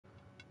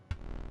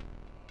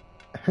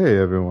Hey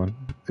everyone,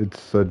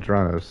 it's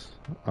Dranis.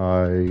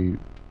 I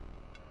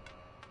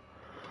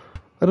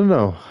I don't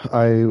know.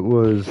 I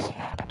was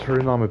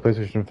turning on my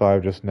PlayStation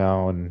 5 just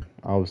now and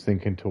I was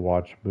thinking to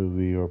watch a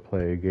movie or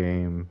play a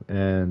game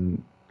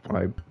and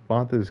I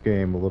bought this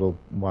game a little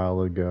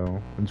while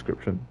ago,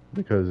 Inscryption,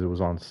 because it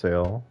was on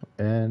sale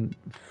and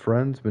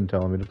friends been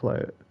telling me to play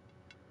it.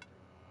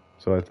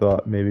 So I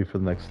thought maybe for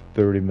the next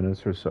 30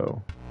 minutes or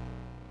so,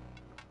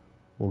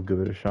 we'll give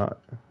it a shot.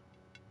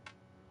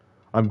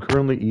 I'm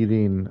currently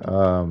eating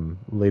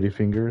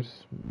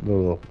Ladyfingers, the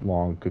little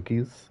long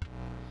cookies.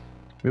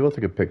 Maybe I'll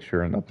take a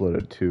picture and upload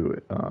it to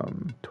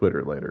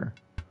Twitter later.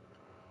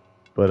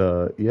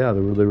 But yeah,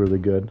 they're really, really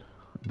good.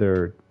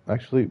 They're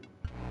actually,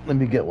 let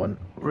me get one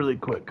really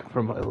quick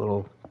from my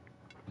little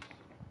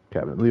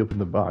cabinet. Let me open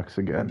the box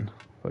again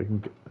so I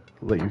can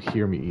let you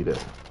hear me eat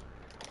it.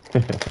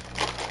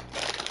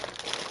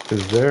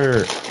 Because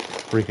they're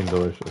freaking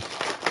delicious.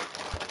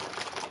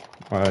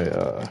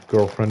 My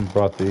girlfriend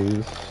brought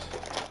these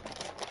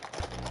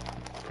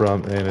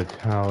from an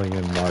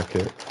Italian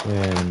market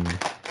in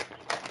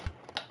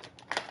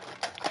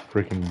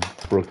freaking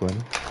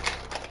Brooklyn.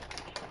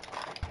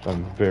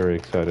 I'm very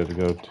excited to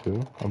go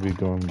to. I'll be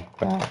going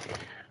back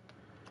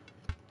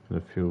in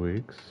a few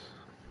weeks.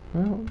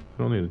 Well,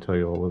 I don't need to tell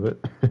you all of it.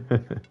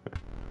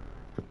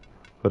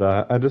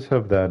 But I just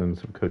have that and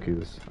some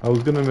cookies. I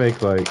was gonna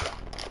make like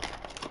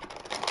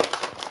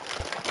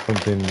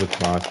something with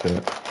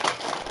matcha.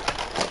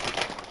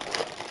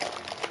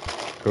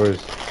 I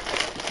always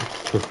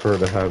prefer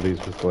to have these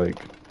with like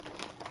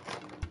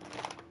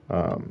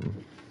um,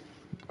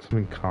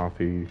 something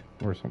coffee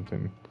or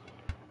something.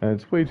 And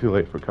it's way too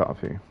late for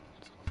coffee.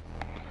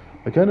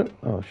 I kind of.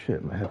 Oh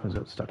shit, my headphones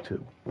got stuck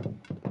too.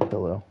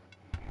 Hello.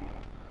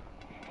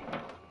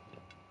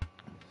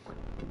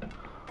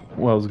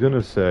 Well, I was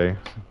gonna say,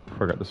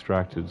 before I got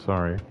distracted,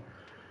 sorry,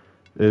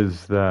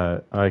 is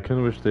that I kind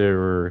of wish there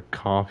were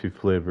coffee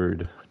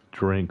flavored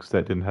drinks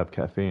that didn't have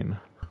caffeine.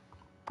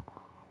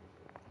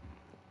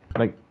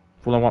 Like,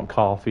 well, I want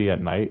coffee at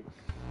night,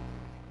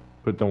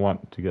 but don't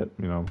want to get,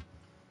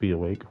 be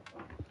awake.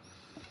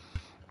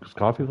 Because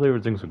coffee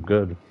flavored things are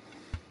good.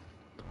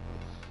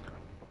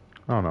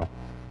 I don't know.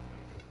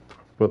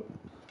 But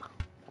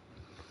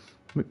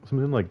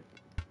something like,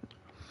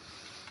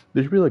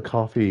 there should be like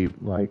coffee,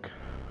 like,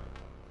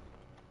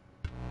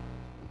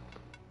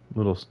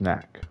 little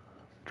snack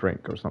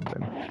drink or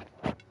something.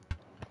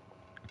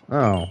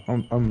 Oh,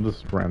 I'm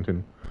just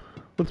ranting.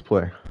 Let's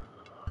play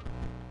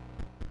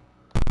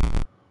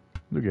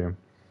the game.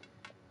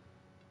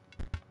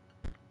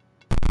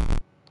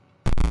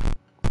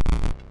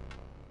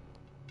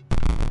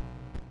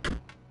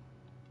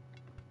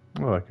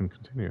 Oh, I can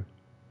continue.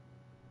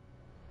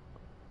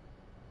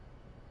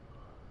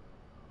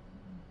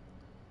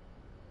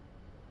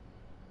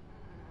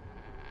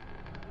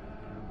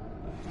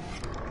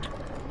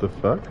 The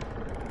fuck?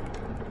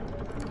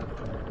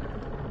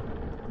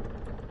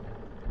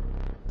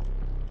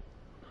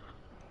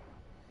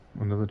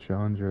 Another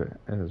challenger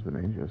has been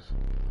ages.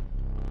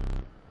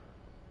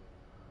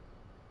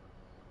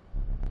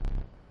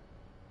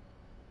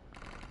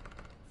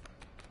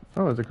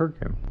 Oh, it's a card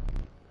game.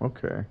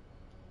 Okay.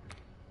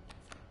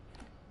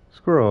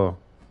 Squirrel.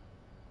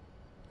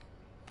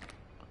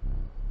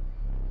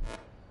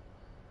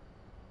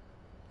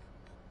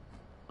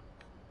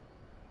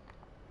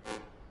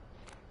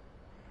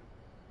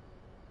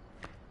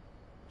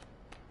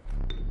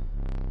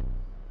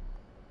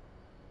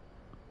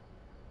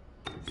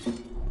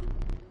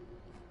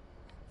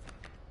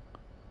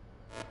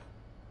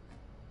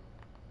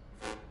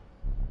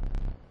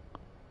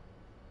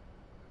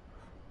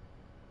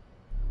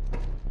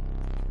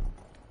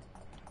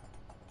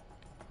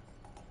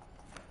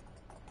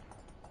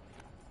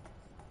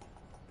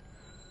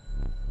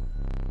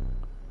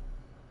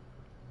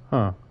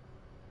 Huh.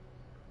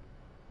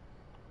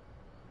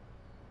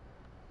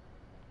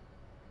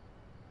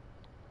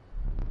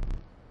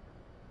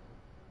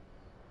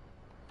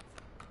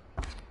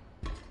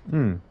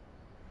 Hmm.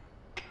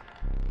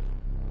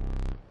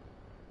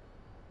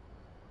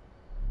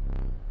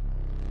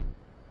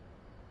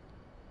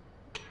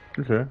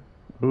 Okay.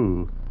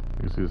 Ooh.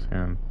 You see his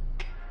hand.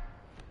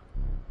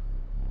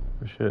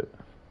 Oh, shit.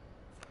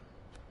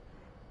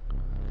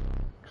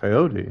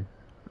 Coyote.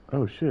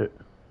 Oh, shit.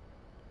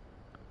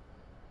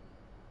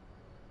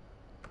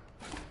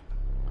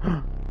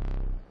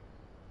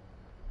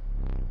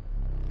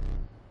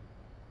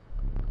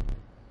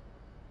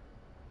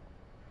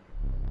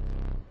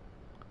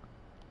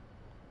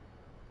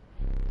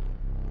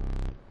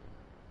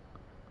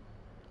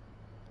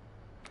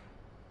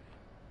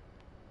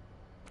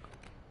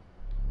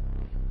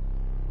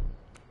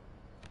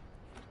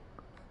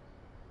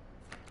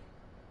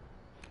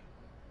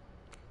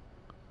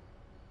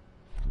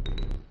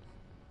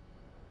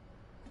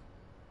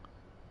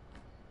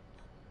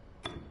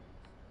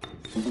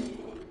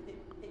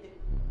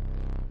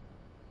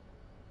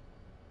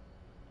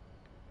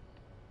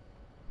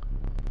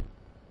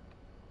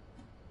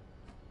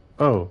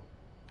 Oh.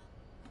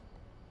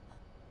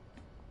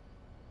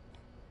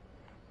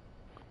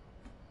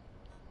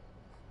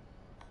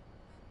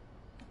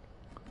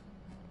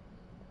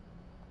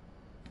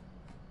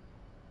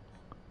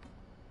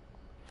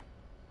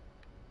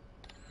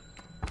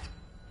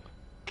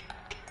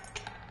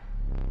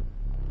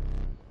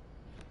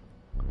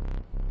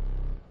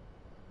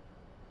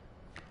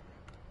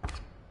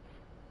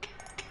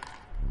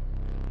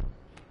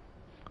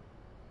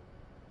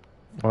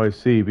 Oh, I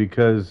see.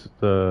 Because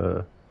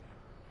the.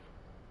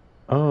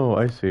 Oh,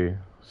 I see.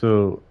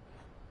 So,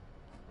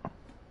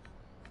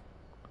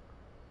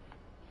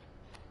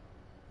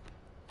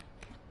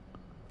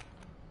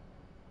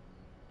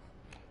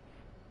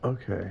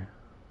 okay.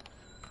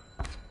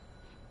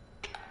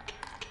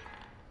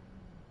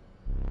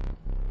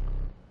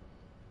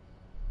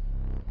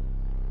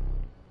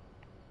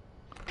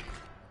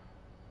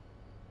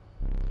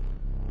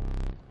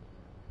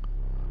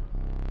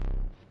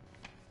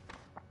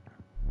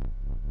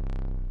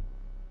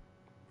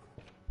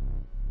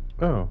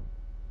 Oh.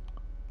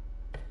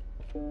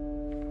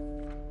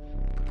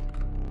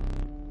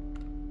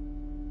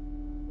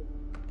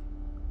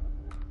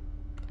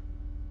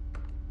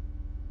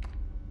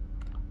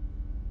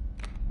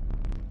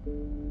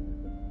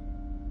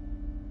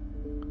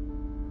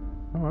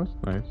 Oh, that's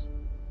nice.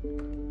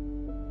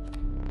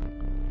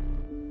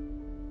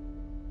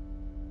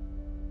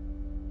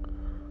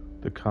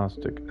 The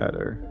caustic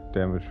adder.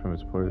 Damage from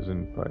its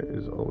poison bite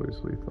is always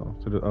lethal.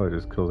 So, oh, it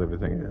just kills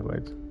everything it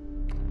bites.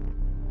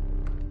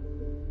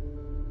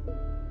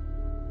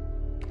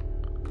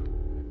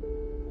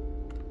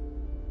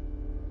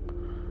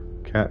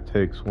 Cat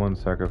takes 1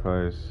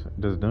 sacrifice.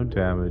 Does no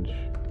damage.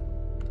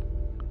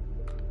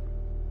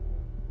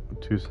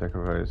 2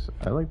 sacrifice.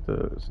 I like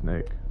the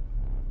snake.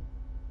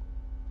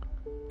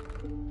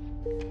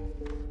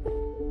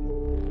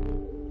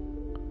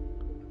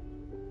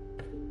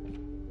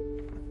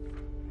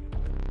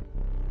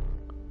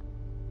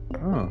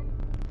 Oh.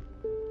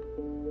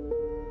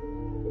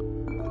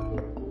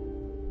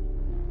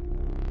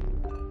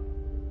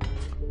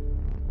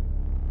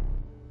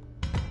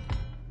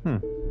 Hmm.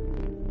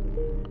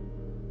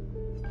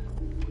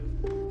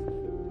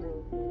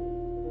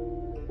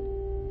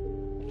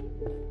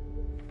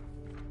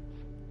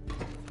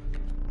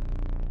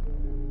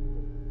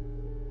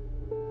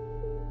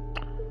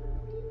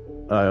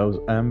 I was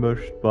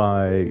ambushed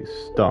by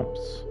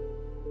stumps.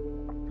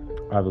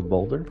 I have a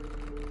boulder.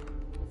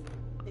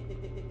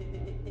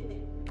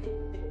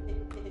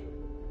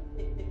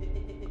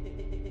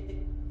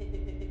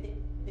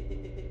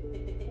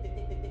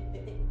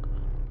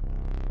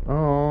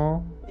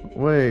 Oh,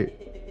 wait.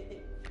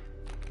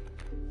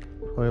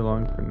 Play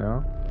along for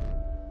now.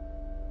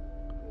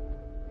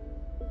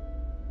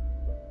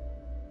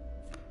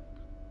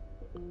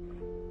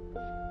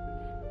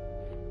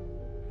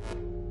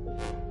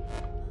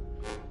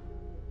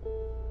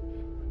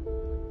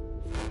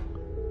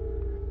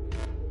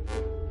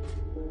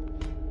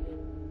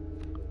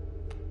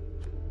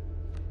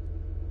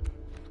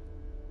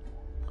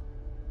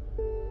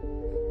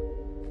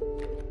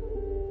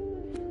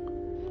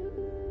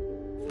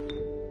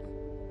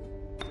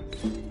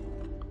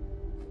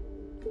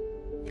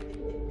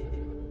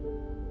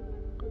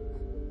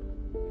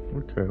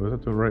 Okay, was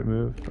that the right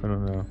move? I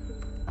don't know.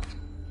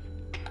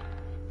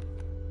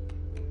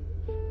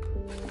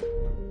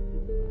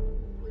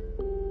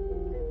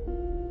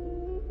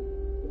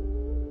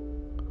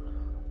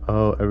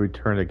 Oh, every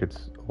turn it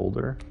gets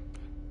older.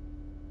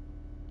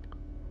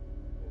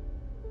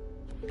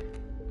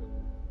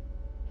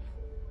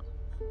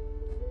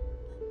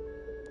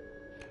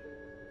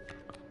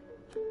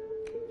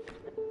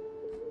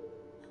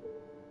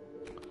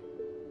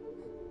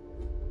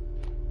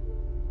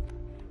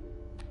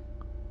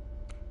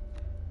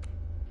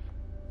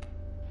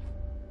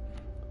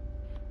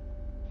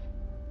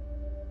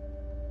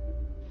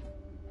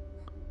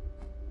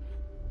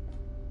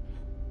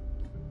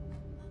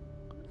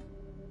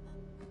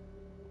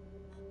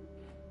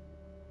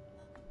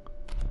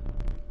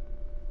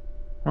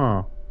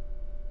 Huh.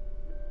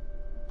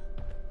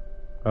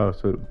 Oh,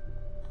 so...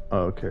 Oh,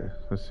 okay.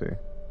 Let's see.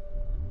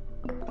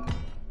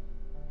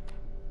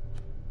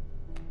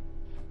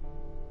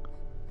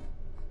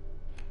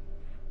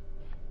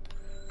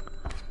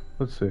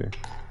 Let's see.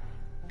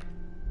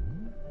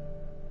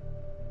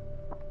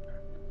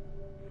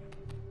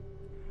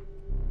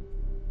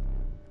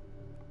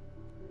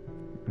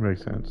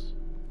 Makes sense.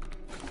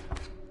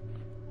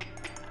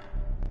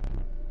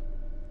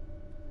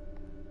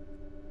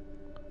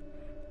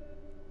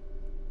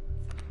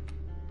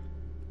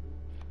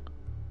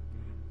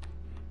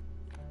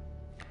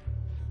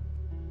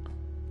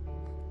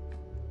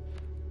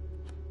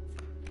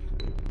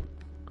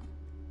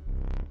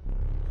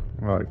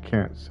 Well, I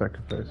can't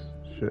sacrifice.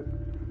 Shit.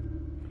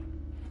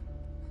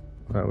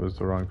 That was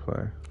the wrong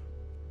play.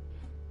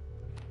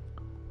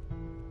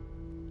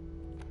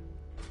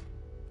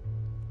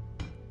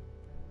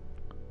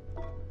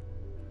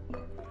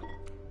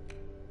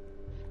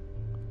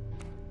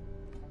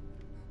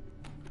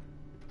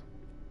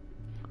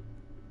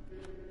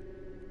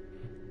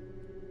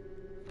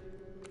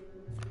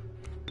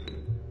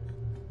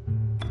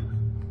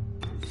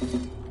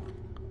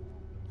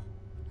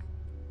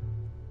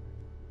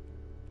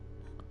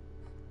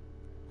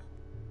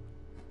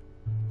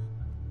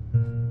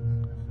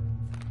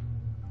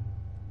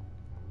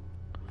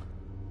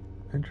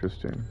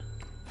 Interesting.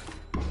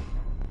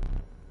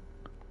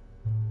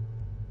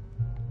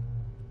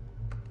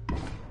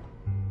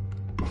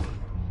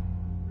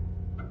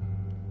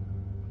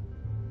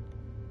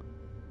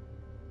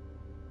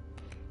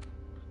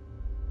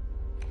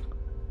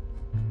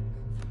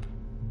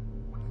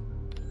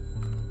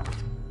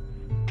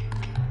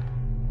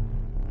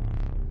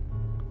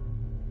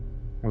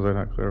 Was I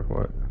not clear of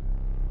what?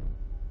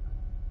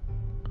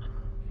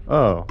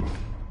 Oh.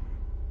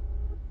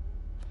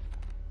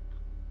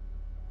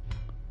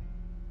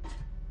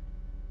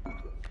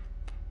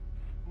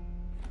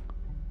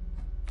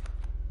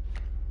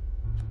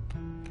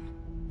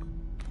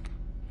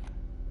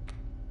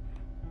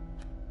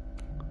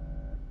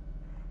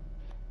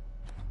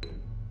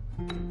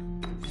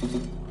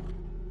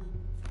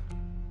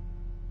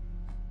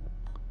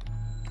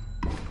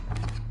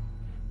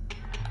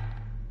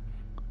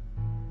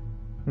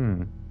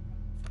 Hmm.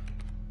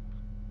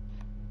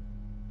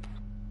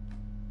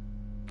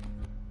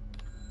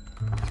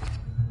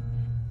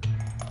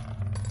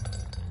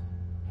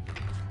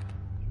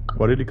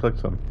 Why did he collect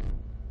some?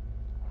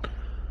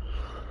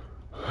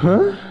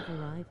 Huh? Have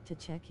arrived to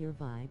check your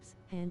vibes.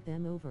 Hand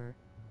them over.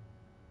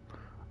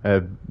 I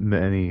have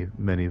many,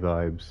 many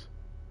vibes.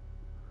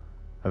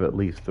 I have at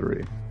least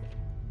 3.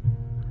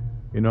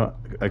 You know,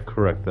 I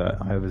correct that.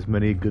 I have as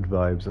many good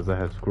vibes as I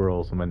have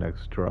squirrels in my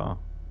next draw.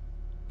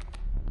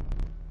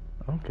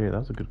 Okay, that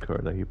was a good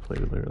card that he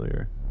played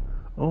earlier.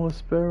 Oh, a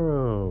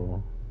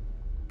sparrow.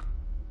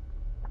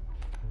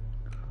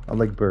 I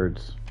like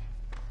birds.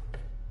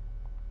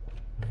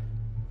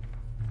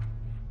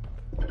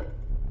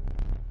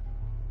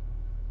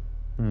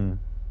 Hmm.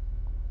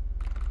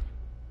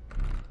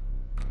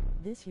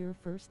 This your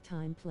first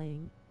time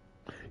playing?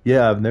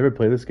 Yeah, I've never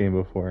played this game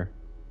before.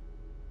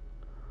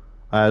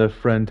 I had a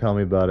friend tell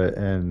me about it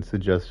and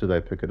suggested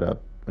I pick it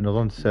up. And it was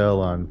on sale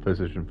on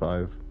PlayStation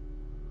 5.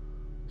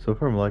 So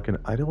far I'm liking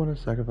it. I don't want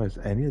to sacrifice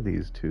any of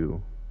these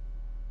two.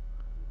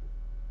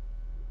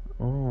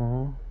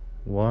 Oh,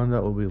 one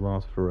that will be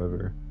lost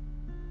forever.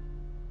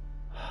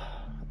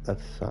 That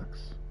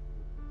sucks.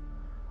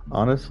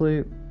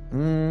 Honestly,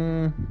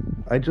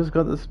 I just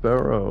got the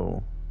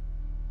sparrow.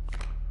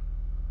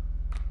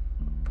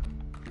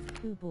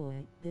 Oh boy,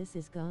 this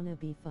is gonna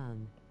be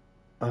fun.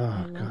 Oh,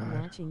 I love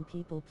God. watching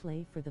people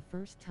play for the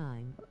first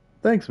time.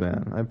 Thanks,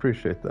 man. I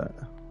appreciate that.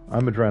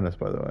 I'm a Dranus,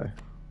 by the way.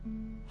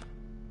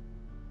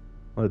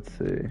 Let's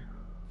see.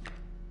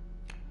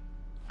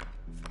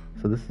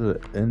 So this is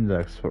an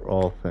index for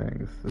all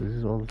things. So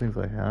these are all the things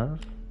I have?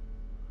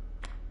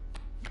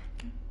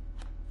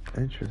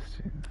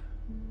 Interesting.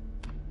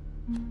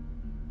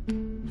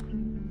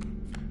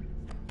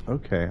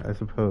 Okay, I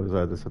suppose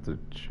I just have to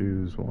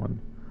choose one.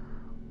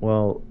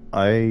 Well,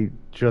 I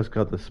just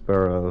got the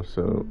sparrow,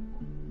 so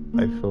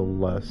I feel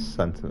less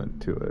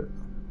sentiment to it.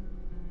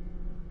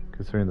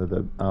 Considering that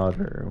the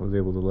otter was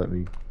able to let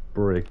me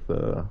break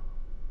the...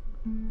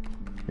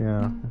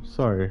 Yeah, I'm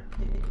sorry.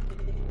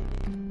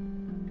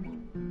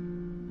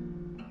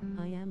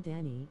 I am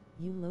Danny,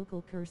 you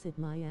local cursed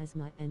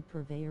miasma and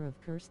purveyor of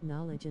cursed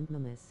knowledge and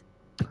memes.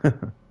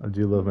 I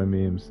do love my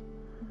memes.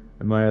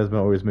 And miasma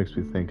always makes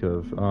me think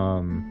of,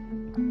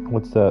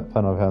 what's that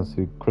Final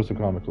Fantasy Crystal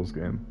Chronicles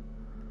game?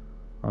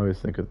 I always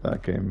think of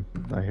that game.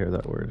 I hear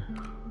that word.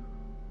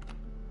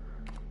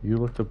 You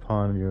looked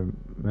upon your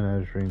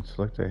menagerie and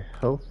select a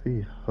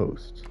healthy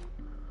host.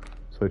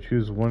 So I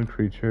choose one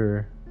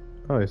creature.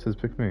 Oh, it says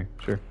pick me.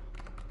 Sure.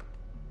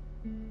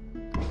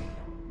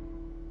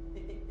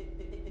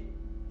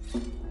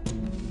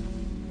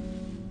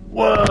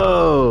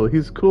 Whoa!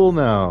 He's cool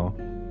now.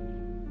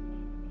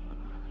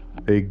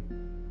 A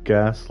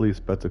ghastly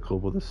spectacle,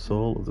 but the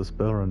soul of the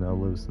sparrow now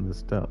lives in the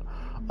stout.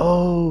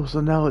 Oh,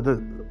 so now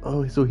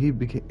so he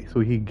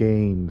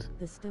gained.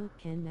 The stoat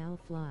can now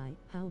fly.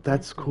 How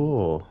That's ghastly.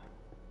 cool.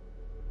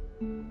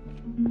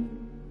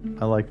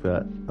 I like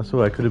that.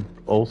 So I could have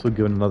also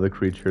given another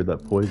creature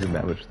that poison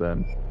damage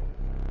then,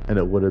 and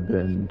it would have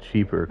been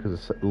cheaper because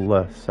it's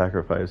less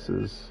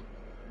sacrifices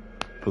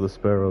for the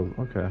sparrow.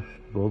 Okay,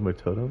 rolled my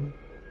totem.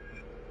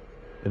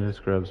 And this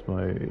grabs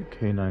my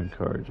canine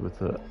cards with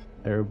the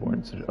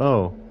airborne.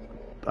 Oh,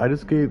 I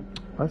just gave.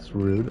 That's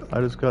rude.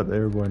 I just got the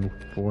airborne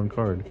for one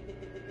card.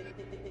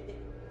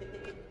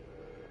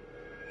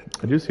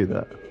 I do see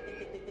that.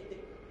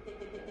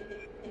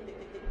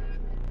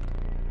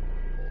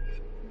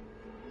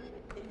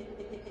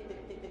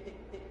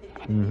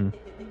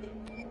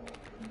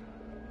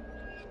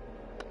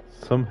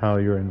 Somehow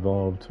you're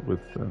involved with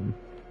them.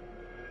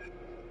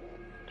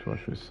 To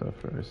watch me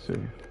suffer, I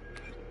see.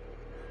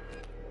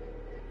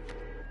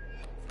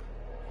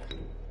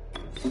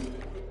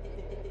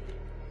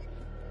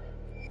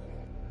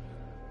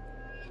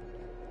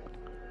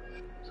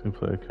 So we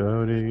play a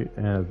coyote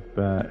and a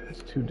bat.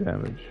 It's 2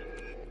 damage.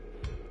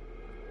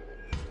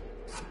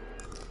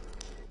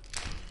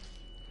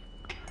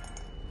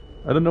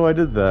 I don't know I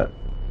did that.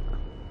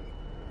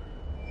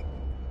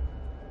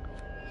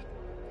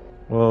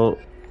 Well,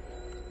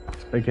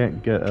 I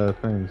can't get a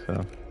thing, so.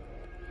 So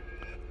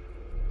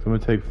I'm gonna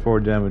take 4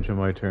 damage on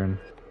my turn.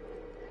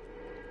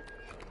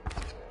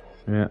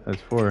 Yeah,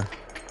 that's 4.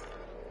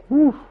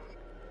 Woo!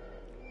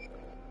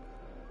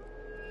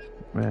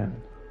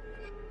 Man.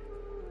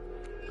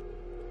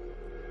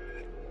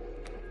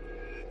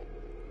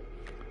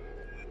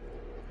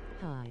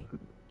 Hi.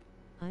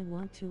 I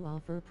want to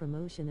offer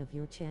promotion of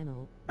your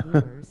channel,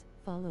 viewers,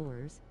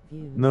 followers,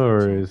 views, No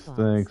worries, chatbots.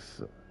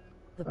 thanks.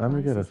 The I'm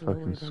gonna price get a is lower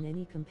fucking. than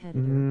any competitor.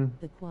 Mm,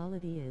 The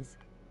quality is.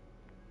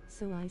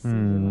 So I see you're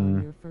on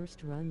hmm. your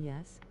first run,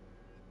 yes?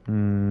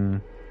 Hmm.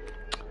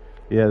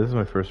 Yeah, this is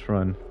my first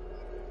run.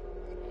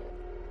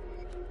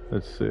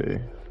 Let's see.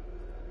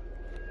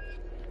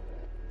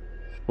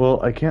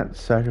 Well, I can't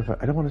sacrifice.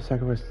 I don't want to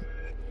sacrifice.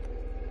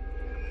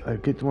 I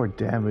get more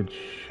damage,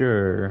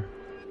 sure.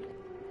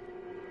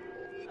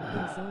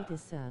 Exalt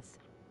is sus.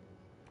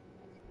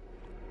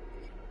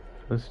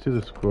 Let's do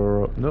the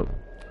squirrel. Nope,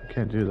 I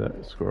can't do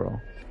that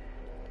squirrel.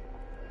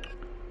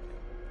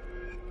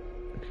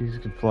 These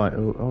can fly.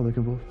 Oh, they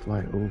can both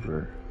fly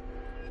over.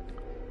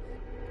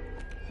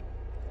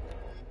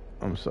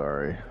 I'm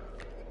sorry.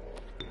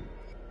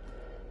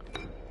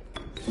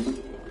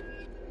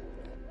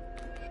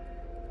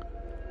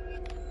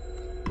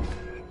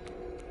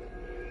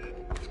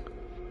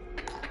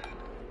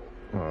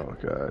 Oh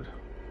god.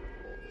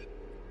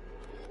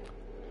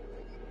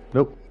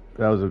 Nope,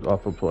 that was an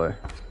awful play.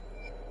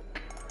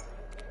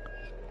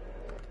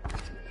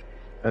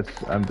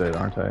 I'm dead,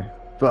 aren't I?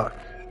 Fuck.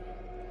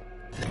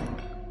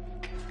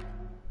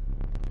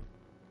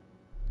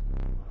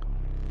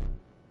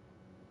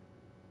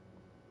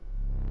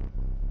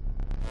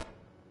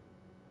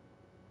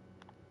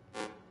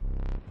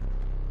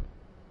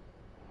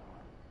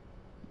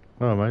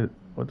 Oh my,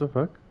 what the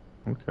fuck?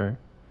 Okay.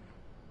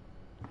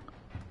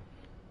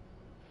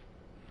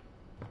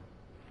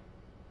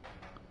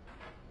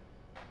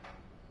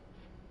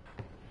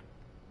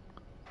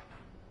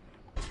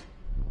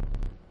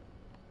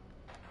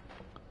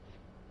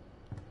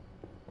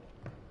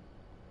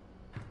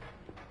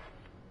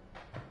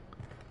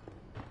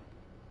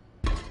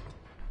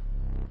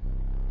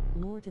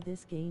 More to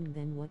this game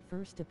than what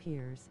first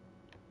appears.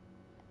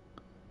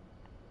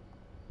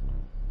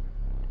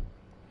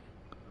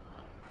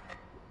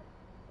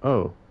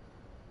 Oh.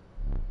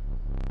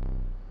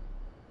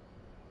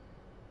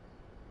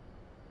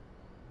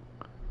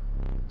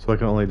 So I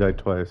can only die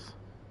twice.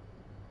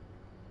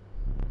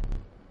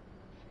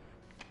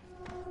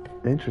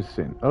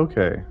 Interesting.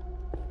 Okay.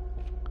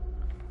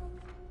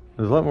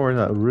 There's a lot more in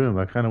that room.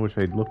 I kind of wish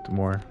I'd looked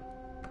more.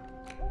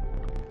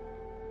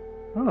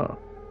 Oh.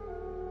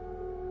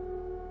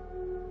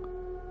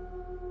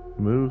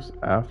 Moves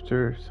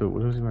after. So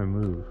what is my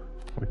move?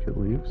 Like it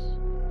leaves?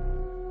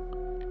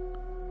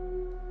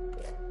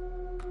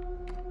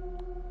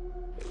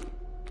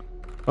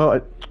 Oh,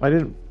 I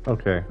didn't.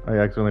 Okay. I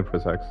accidentally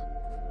pressed X.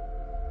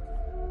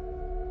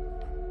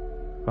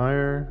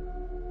 Fire.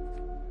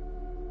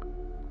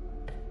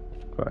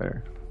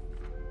 Fire.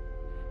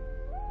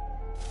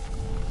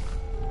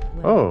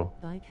 Well, Oh.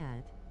 bye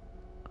cat.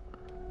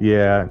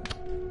 Yeah.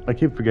 I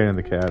keep forgetting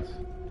the cats.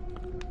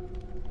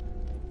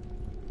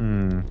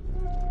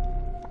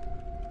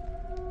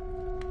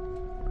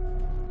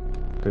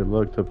 They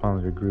looked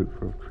upon the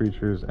group of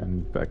creatures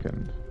and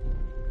beckoned.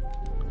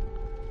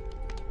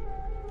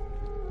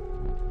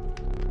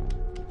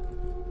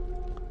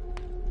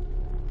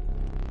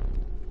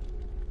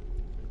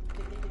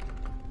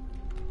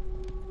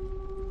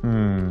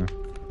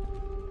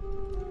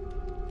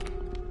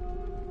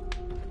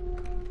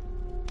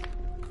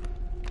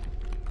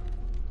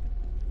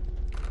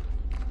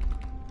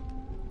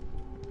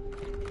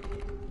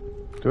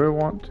 Do I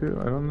want to?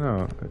 I don't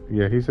know.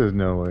 Yeah, he says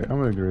no way. I'm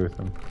gonna agree with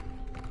him.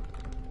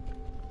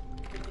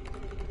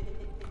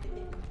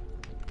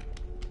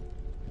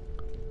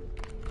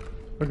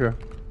 Okay.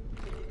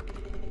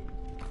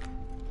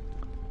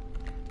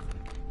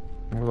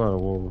 A lot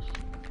of wolves.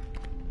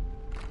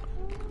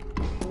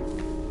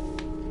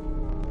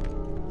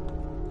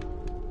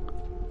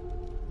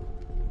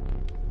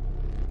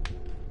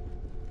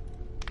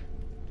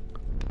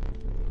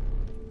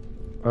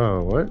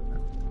 Oh, what?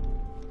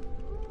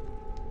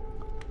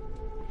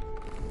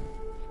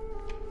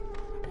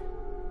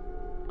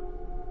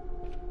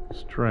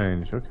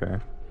 Strange, okay.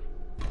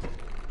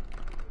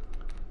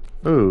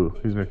 Ooh,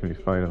 he's making me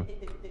fight him.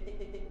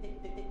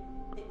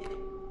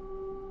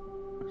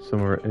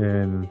 Somewhere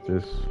in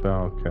this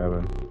foul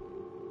cabin.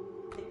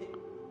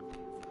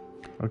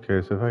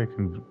 Okay, so if I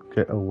can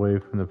get away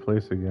from the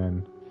place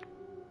again.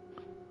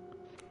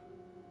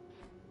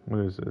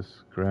 What is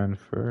this? Grand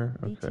Fur?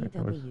 Okay.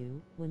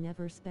 BTW,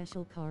 whenever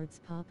special cards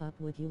pop up,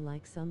 would you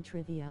like some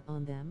trivia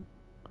on them?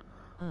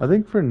 I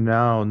think for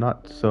now,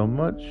 not so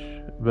much,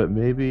 but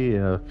maybe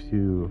in a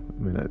few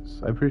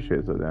minutes. I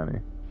appreciate that, Danny.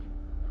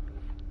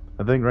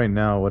 I think right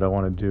now what I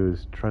want to do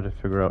is try to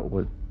figure out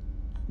what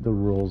the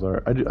rules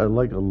are. I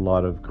like a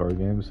lot of card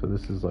games, so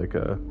this is like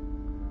a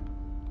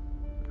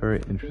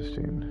very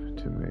interesting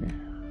to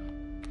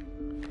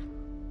me.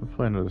 We'll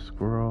play another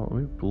squirrel.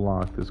 Let me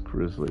block this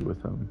grizzly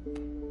with him.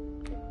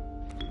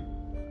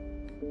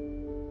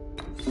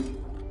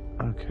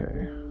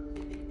 Okay.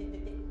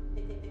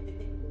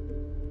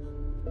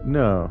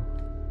 No.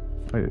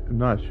 I'm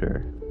not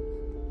sure.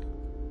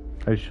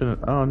 I shouldn't.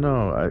 Oh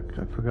no, I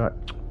forgot.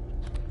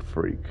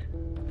 Freak.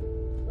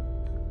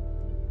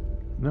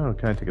 No,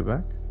 can I take it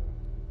back?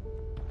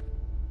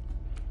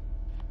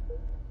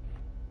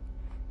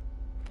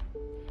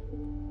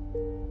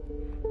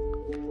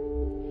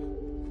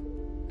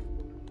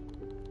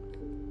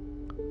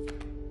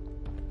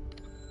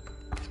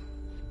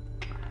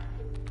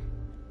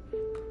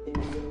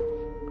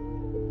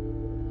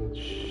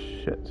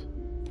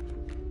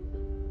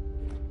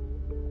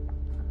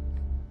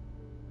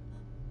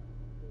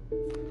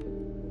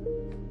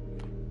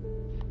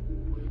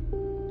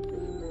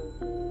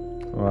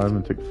 Oh, I'm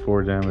gonna take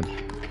 4 damage.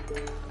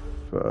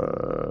 Fuck.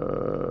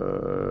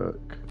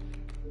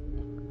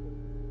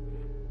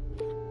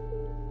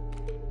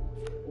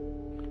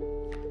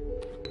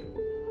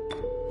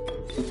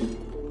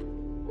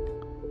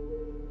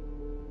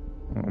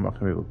 I'm not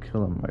gonna be able to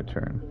kill him my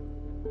turn.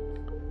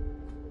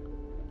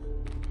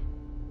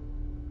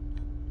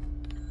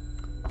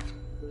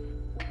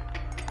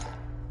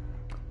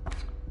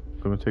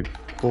 I'm gonna take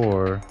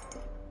 4.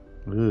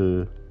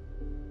 Ugh.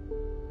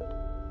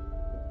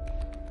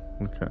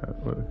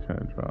 What can I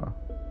draw?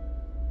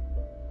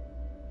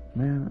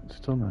 Man, it's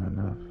still not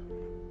enough.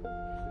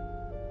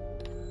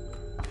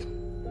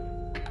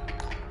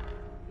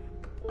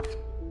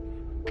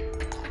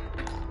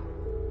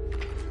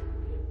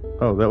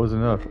 Oh, that was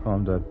enough. Oh,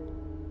 I'm dead.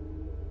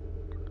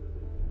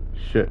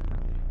 Shit.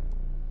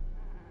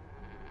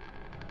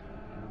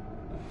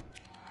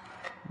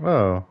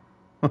 Oh.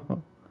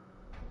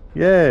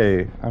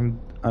 Yay!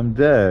 I'm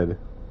dead.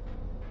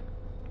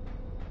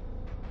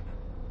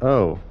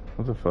 Oh,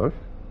 what the fuck?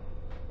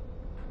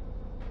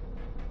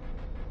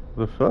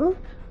 The fuck?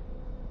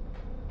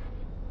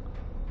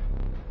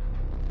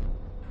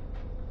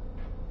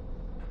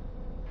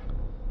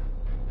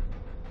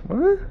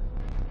 What?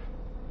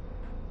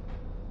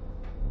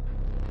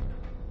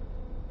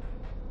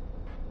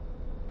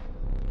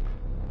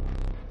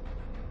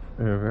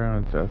 We're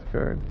on a death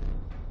card.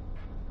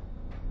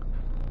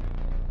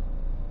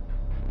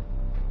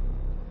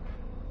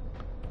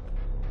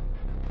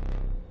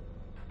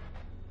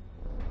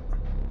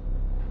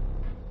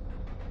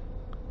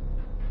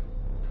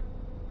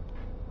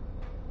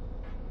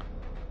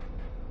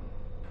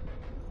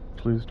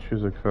 Please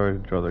choose a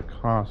card to draw the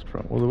cost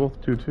from. Well, they're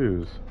both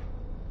 2/2s.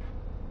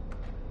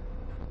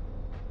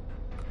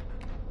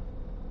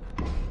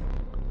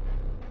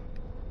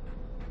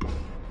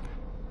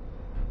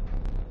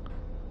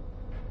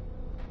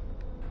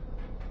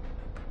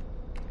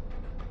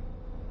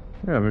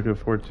 Yeah, make it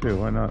 4/2.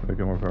 Why not make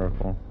it more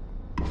powerful?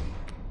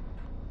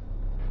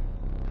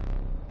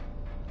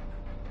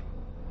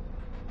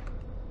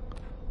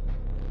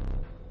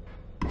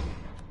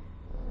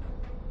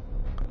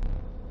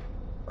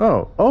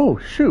 Oh,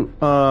 shoot.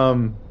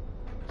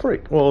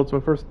 Freak. Well, it's my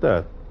first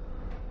death.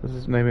 Let's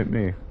just name it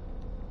me.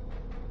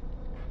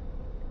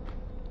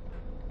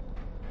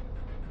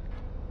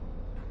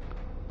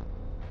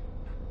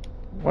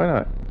 Why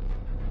not?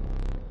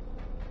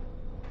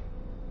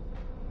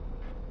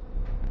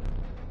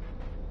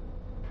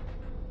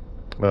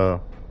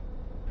 Oh.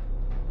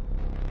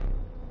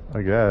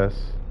 I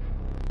guess.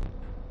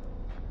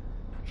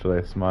 Should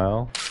I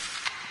smile?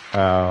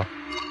 Ow.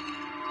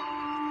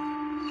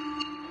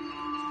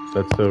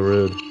 That's so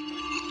rude.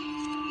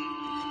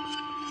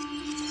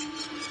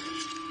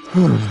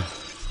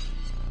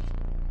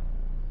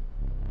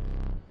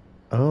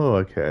 Oh,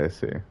 okay, I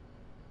see.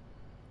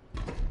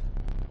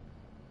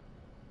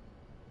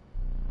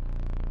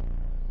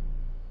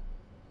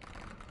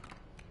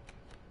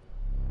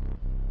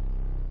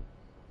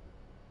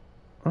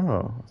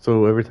 Oh,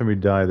 so every time you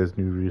die, there's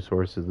new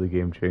resources. The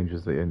game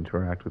changes. They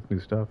interact with new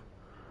stuff.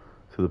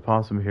 So the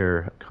possum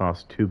here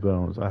costs 2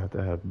 bones. I have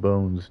to have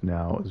bones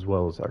now as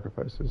well as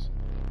sacrifices.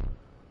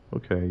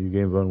 Okay, you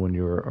gain bone when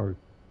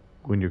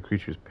when your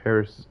creature's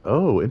perishes.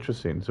 Oh,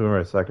 interesting. So whenever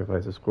I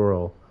sacrifice a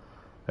squirrel,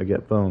 I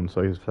get bones. So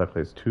I use to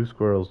sacrifice 2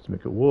 squirrels to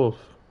make a wolf.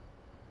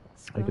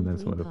 I can then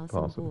summon a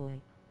possum. Boy.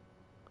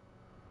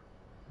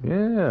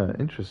 Yeah,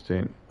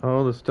 interesting.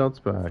 Oh, the stout's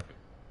back.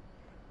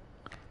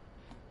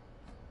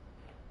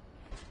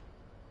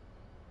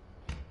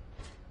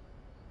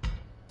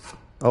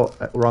 Oh,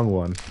 wrong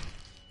one.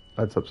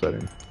 That's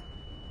upsetting.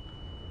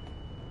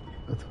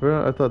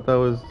 I thought that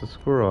was the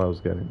squirrel I was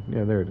getting.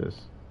 Yeah, there it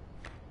is.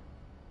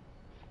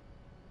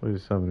 What are you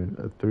summoning?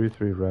 A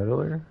 3/3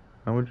 rattler?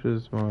 How much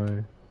is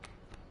my...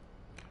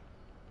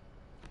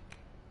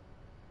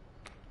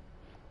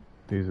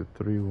 These are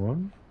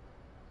 3/1?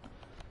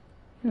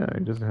 Yeah,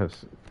 he doesn't have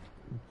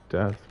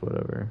death,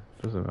 whatever.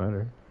 Doesn't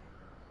matter.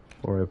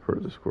 Or I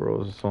put the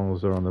squirrels as long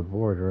as they're on the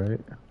board,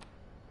 right?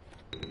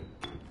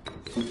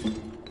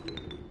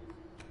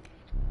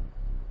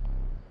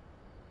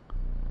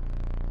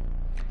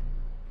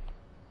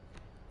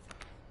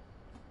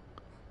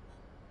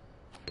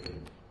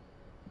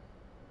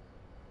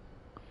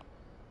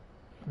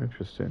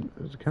 Interesting.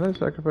 Can I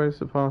sacrifice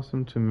the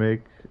possum to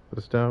make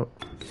the stout?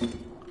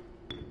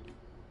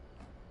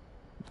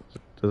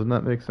 Doesn't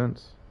that make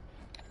sense?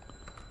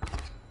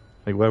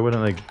 Like, why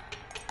wouldn't I...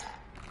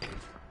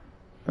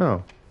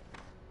 Oh.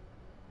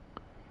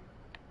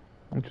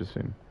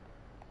 Interesting.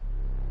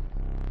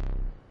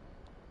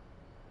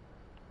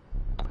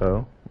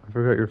 Oh, I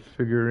forgot your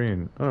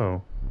figurine.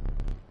 Oh.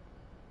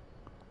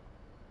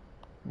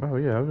 Oh,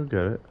 yeah, I'll go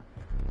get it.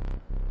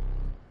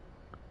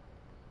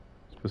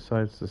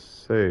 Besides the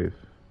safe.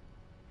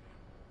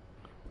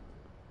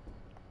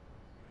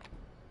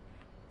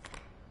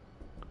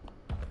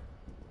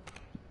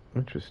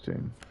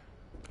 Interesting.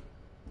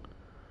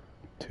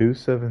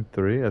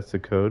 273, that's the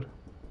code.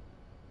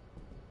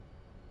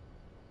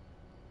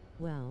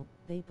 Well,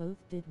 they both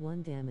did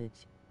 1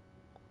 damage.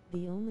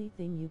 The only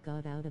thing you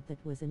got out of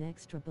that was an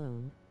extra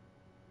bone.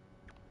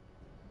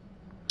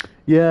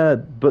 Yeah,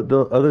 but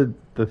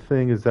the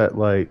thing is that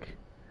like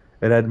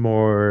it had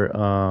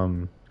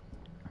more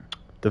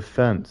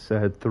defense. It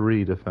had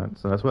 3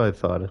 defense, and that's why I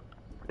thought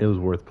it was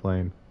worth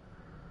playing.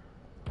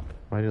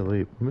 Why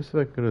delete? Let me see if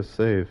I can go to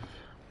save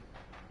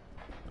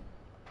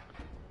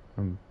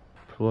and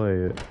play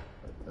it.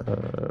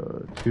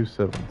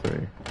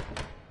 273.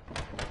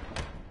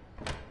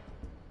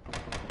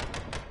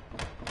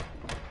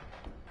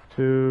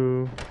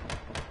 2,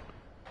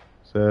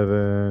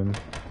 7.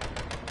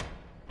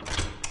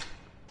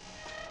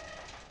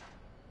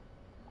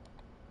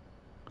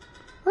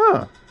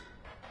 Ah,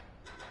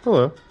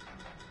 hello.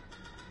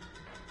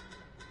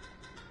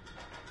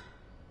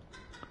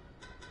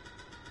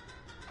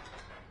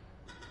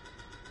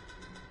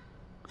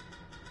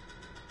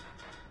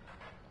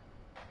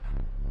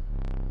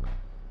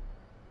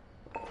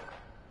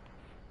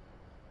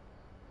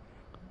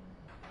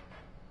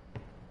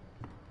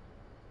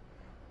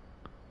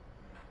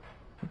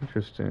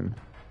 Interesting.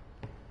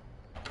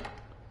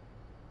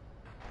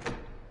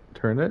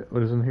 Turn it?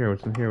 What is in here?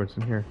 What's in here? What's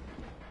in here?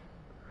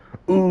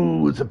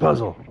 Ooh, it's a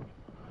puzzle.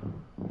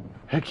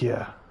 Heck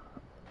yeah.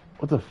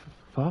 What the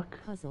fuck?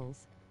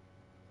 Puzzles.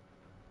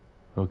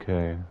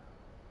 Okay.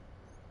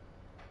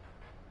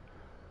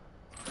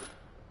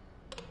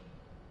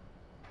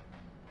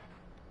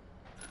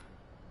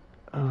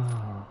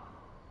 Oh.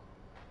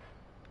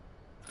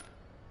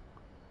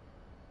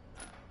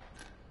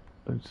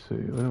 Let's see.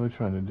 What am I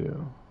trying to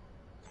do?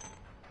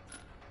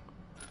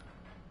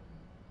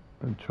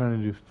 I'm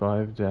trying to do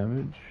 5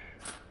 damage.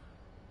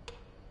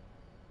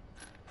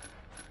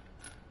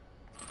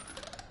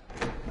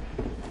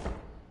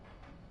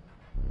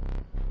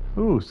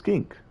 Ooh,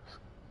 skink.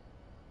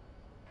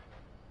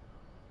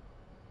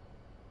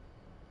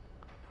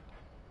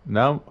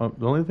 Now,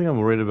 the only thing I'm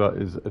worried about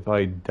is if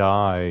I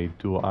die,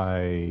 do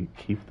I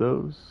keep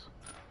those?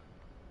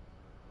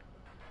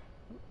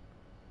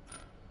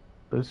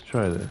 Let's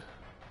try this.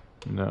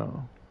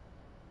 No.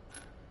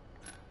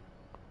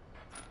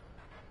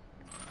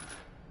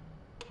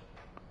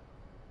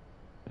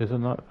 Is it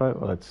not 5?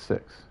 Oh, that's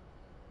 6.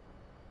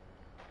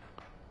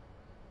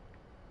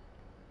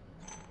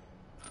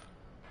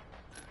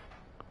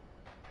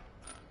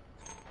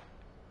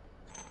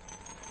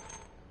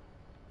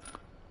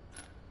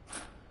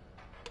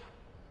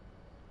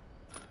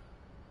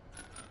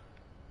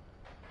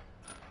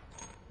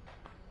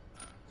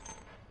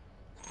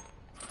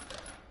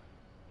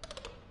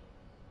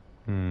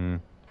 Hmm.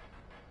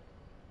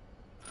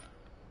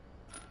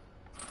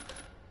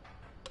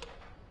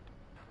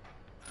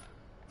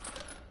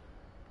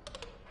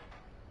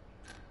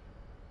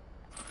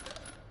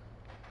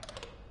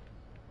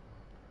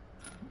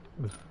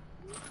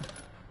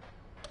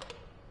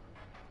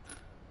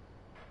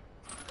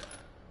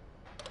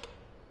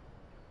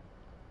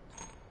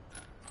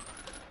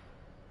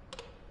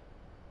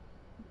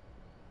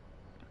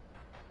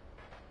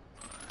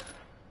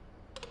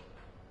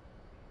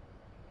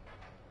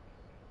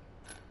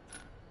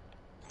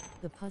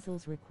 The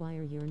puzzles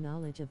require your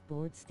knowledge of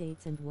board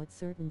states and what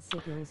certain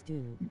sigils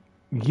do.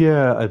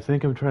 Yeah, I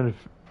think I'm trying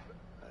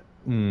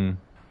to.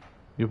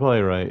 You're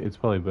probably right. It's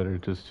probably better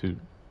just to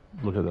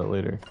look at that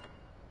later.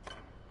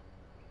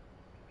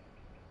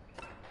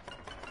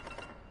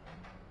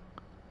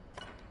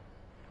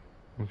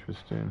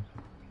 Interesting.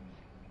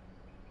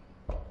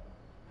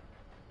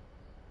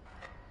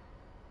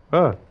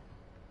 Ah!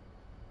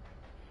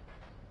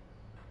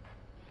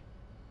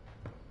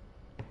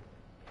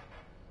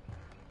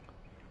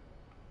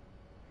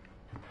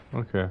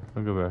 Okay,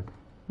 I'll go back.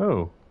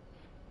 Oh!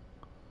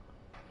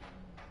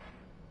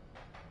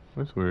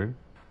 That's weird.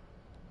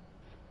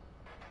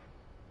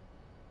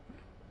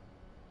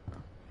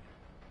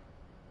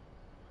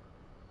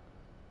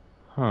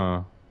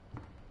 Huh.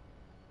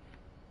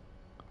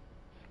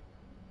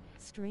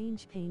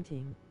 Strange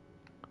painting.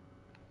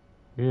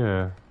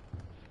 Yeah.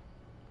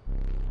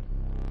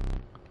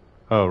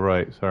 Oh,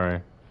 right,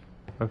 sorry.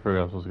 I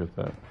forgot I was supposed to get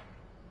that.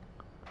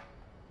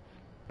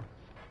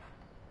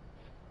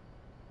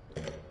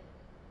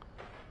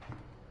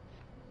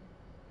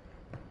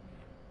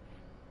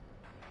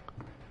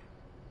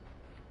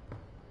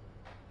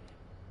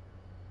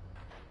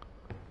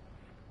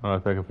 Oh, I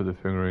think I put the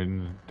finger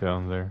right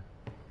down there.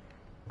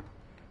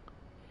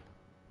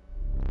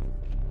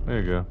 There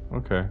you go.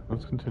 Okay,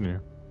 let's continue.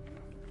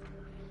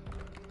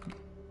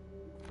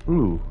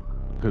 Ooh.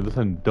 Okay, this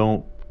time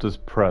don't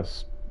just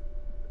press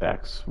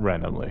X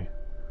randomly.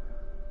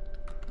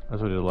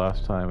 That's what I did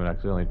last time and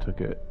accidentally took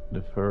it.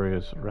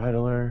 Nefarious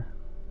Rattler.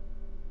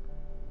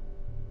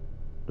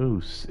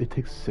 Ooh, it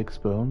takes 6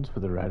 bones for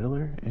the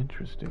Rattler?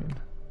 Interesting.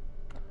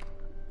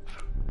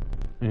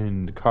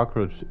 And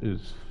Cockroach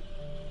is...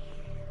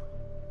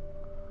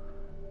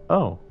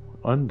 Oh,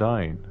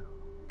 Undying.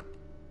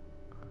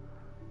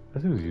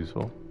 That seems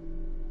useful.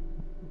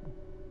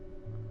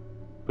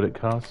 But it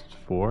costs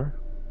 4?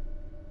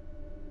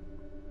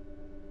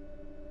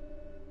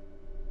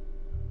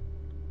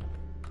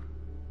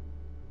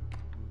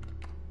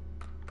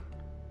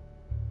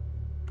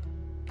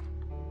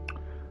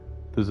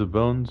 Does the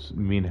bones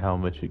mean how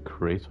much it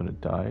creates when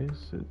it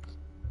dies? It's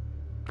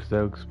because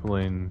that would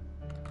explain.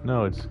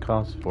 No, it's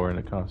cost 4 and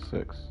it costs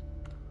 6.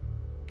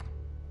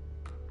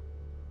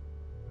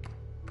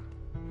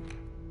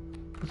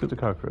 Let's get the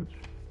cockroach.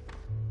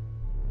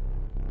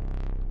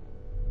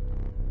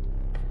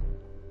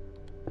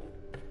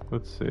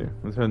 Let's see.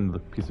 Let's find the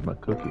piece of my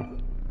cookie.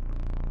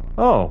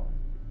 Oh!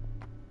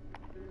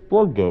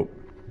 Blood goat.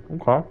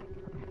 Okay.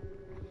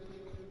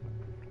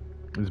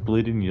 This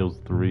bleeding yields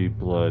 3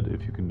 blood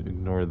if you can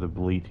ignore the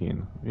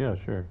bleating. Yeah,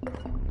 sure.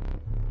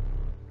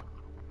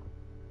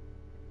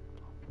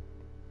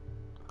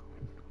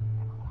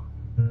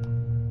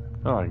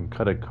 Oh, I can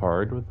cut a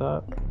card with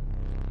that?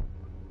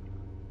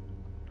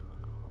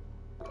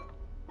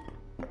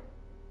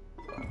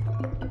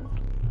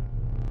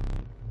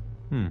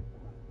 Hmm.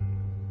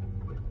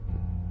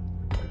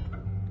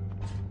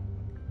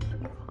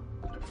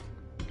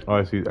 Oh,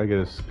 I see. I get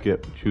to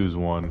skip, choose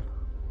one.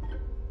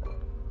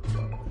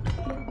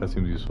 That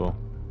seems useful.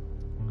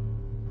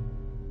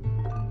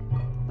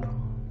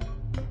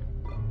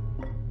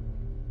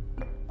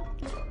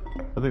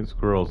 I think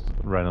squirrels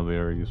randomly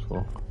are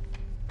useful.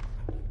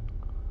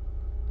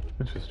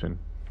 Interesting.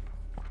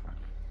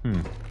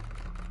 Hmm.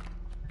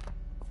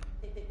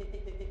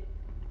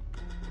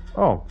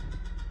 Oh.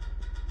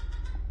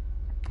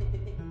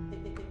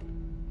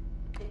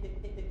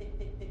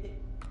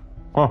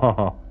 Ha ha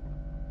ha.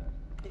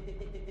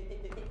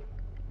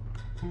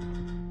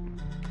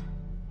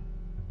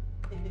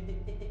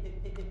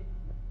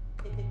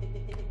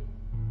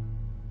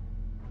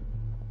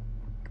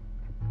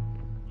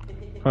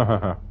 Ha ha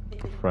ha.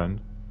 Friend.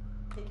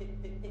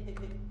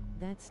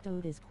 That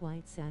Stoat is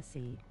quite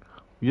sassy.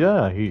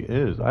 Yeah, he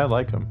is. I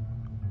like him.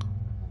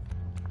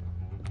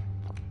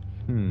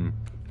 Hmm.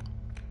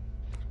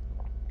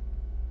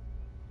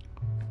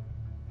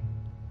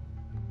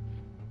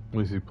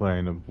 Was he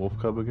playing a wolf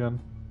cub again?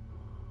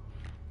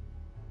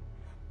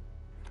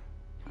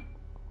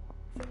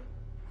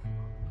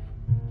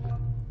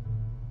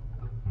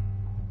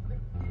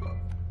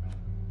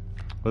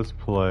 Let's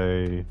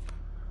play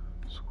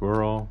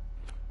squirrel,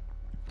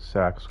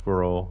 sack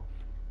squirrel,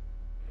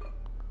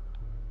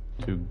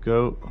 to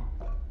goat.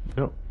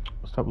 Nope,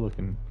 stop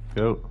looking.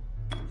 Goat,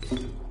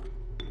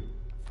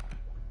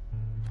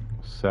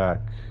 sack.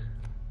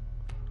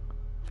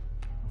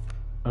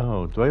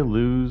 Oh, do I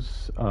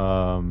lose?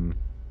 I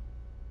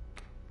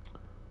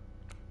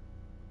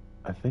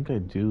think I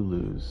do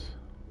lose.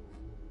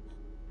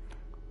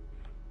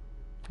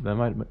 That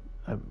might.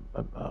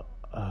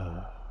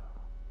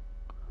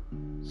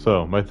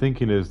 So my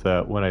thinking is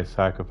that when I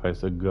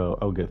sacrifice a goat,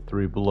 I'll get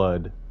 3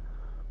 blood,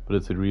 but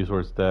it's a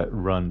resource that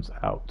runs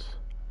out.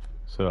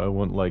 So I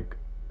wouldn't like.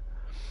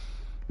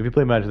 If you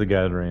play Magic the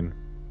Gathering,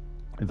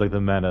 it's like the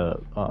mana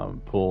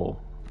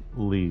pool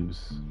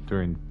leaves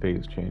during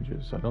phase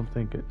changes. So I don't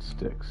think it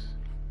sticks.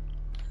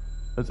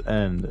 Let's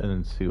end and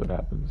then see what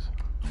happens.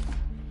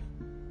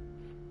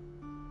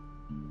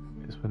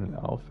 It's been an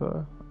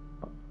alpha.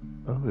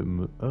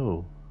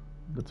 Oh,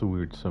 that's a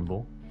weird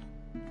symbol.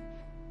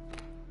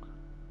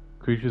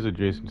 Creatures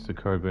adjacent to the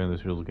card band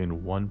this will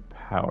gain 1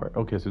 power.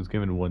 Okay, so it's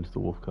given 1 to the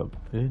wolf cub.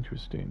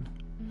 Interesting.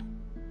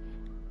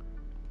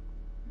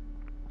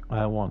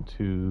 I want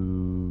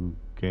to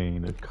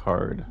gain a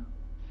card.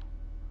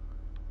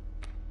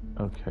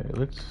 Okay,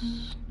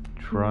 let's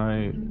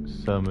try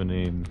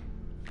summoning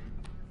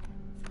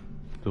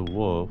the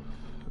wolf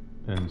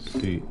and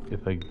see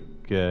if I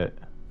get.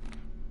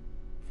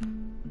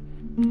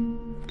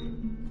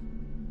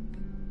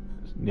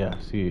 Yeah,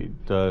 see,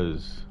 it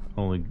does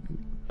only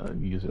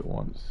use it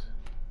once.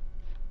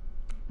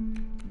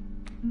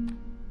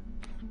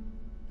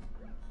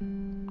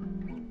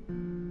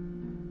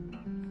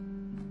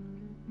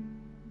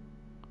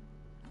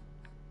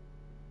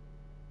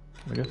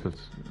 I guess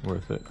it's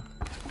worth it.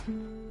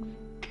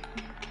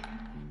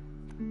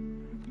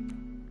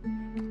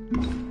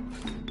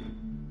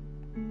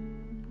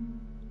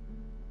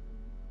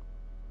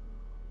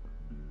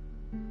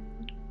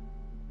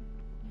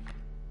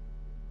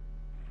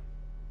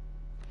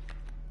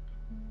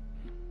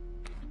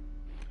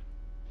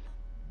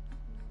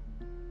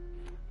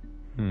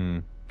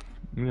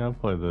 Yeah, I'll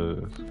play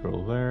the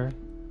scroll there.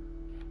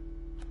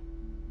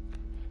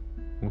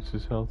 What's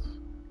his health?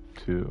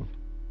 2.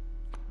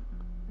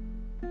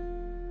 I'll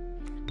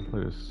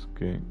play a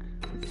skink.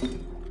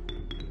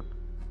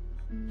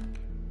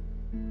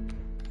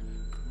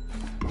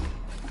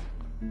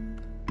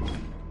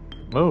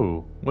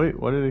 Oh, wait,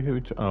 why did he hit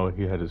me? Oh,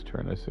 he had his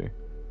turn, I see.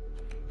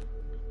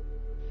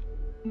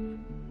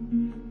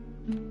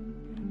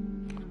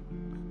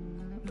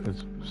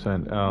 Let's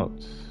send out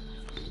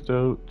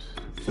Stoat,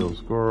 kill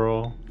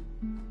squirrel,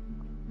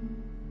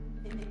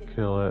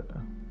 kill it.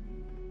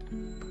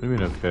 What do you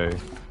mean, okay?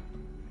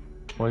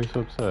 Why are you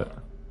so upset?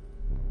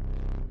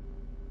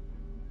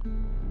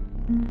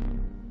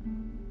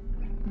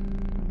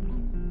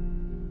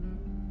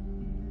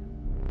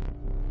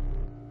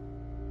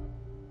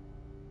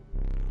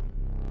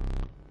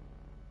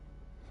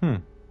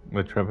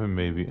 The Trevin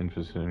may be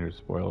interested in your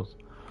spoils.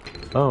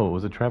 Oh,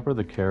 was the trapper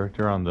the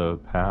character on the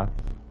path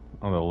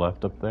on the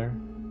left up there?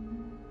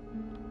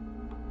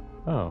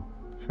 Oh,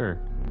 sure.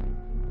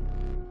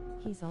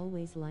 He's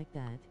always like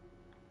that.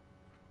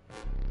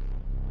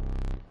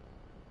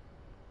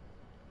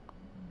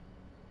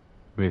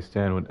 You may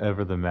stand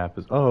whenever the map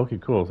is. Oh, okay,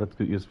 cool. That's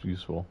good. It's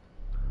useful.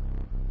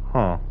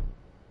 Huh.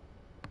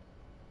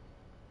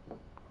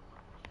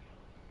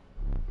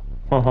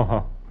 Ha ha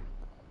ha.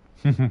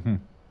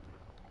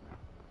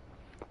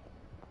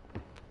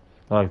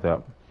 I like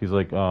that. He's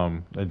like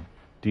a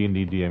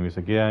D&D DM. He's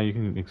like, yeah, you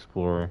can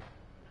explore.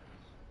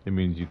 It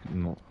means you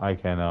can. I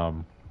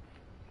can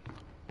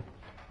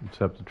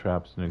accept the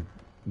traps in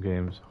the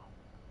games.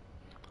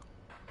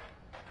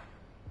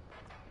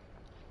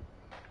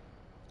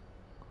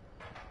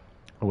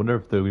 I wonder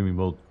if there will be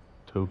more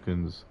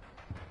tokens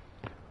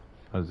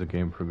as the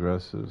game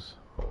progresses.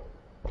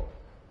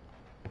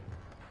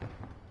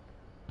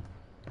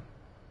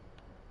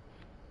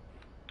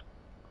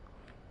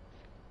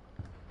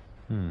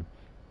 Hmm.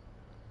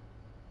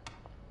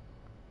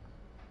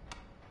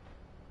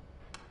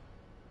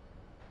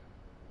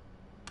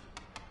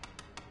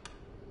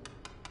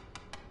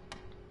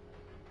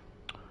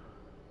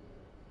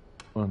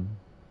 One,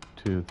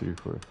 2, 3,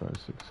 4, 5,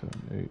 6, 7,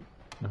 8,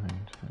 9, 10,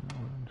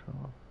 11,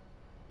 12.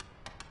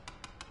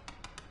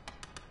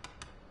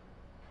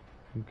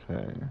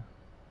 Okay.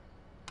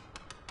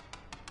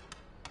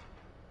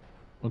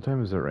 What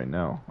time is it right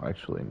now,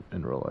 actually,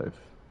 in real life?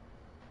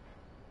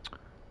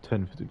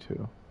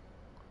 10:52.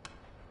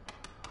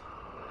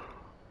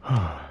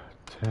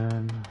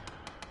 10.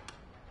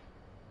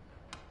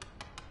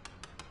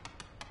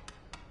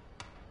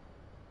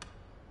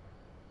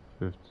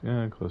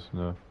 Yeah, close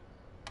enough.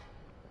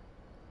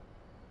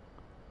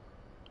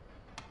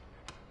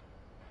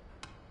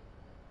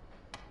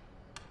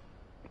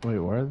 Wait,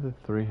 why are the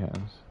 3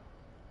 hands?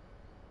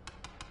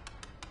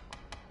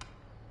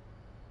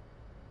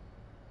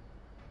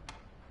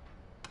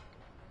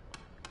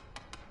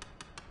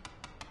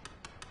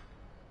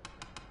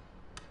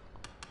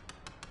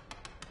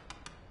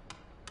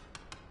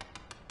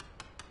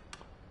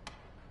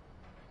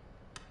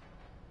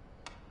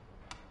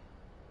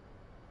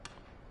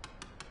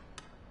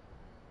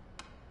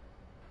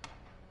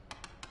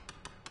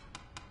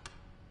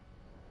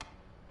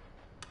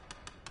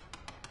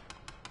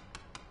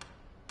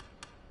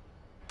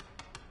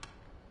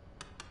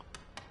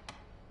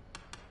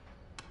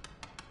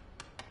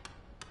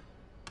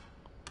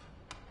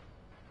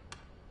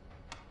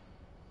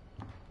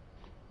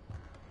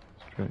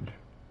 Strange.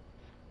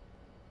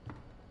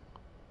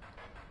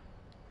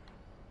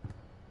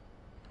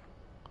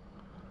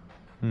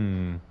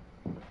 Hmm.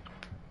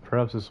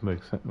 Perhaps this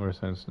makes more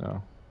sense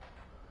now.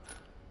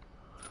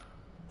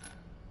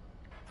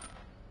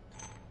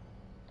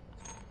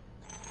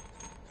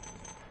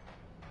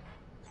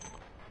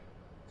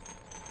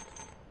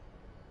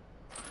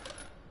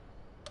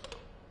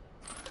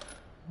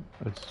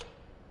 It's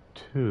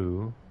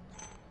 2.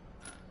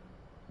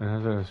 And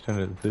as I understand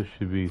it, this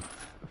should be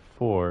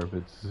 4, but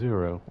it's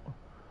 0.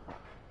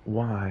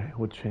 Why?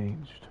 What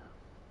changed?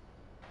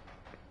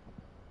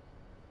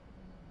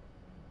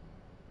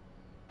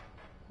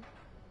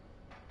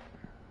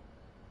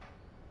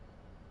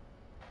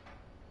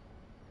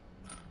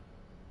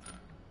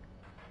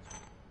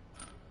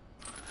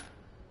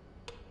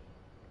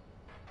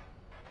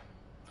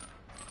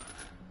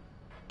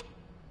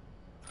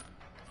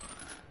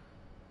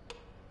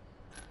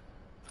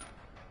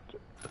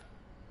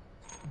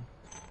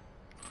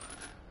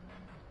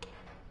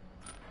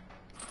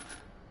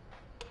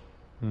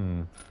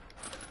 Hmm.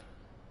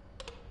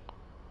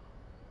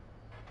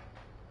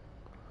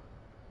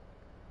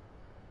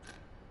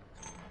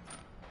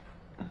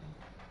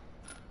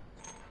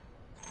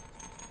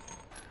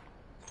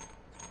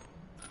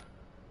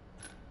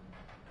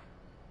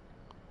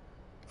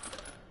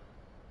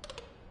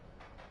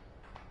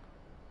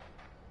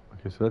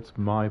 Okay, so that's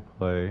my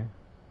play.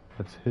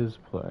 That's his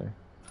play.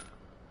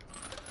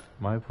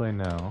 My play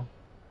now.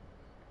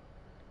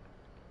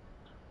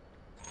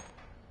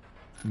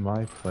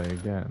 My play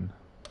again.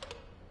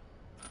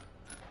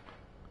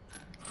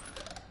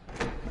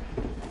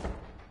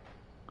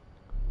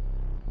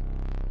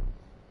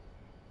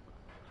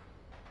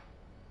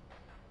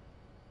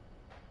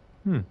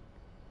 Hmm.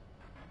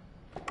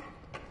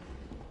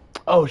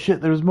 Oh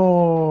shit, there's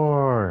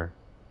more!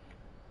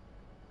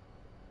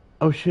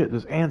 Oh shit,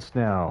 there's ants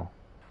now.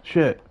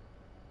 Shit.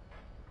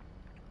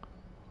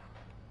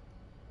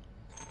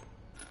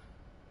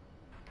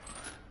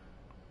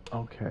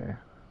 Okay.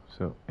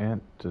 So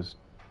ant just...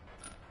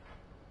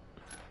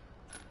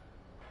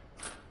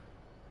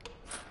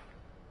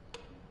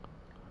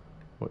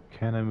 What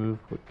can I move?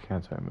 What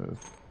can't I move?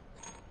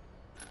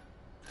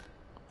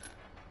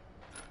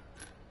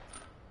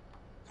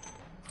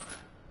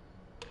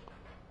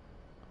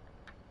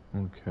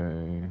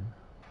 Okay.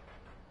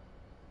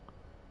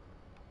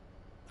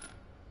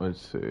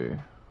 Let's see.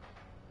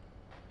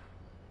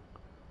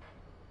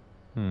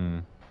 Hmm.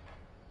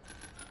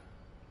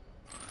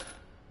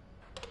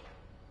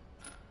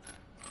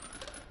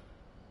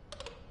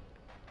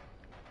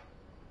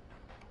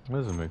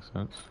 Doesn't make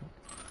sense.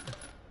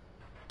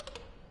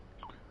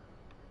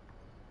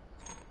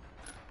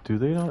 Do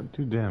they not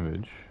do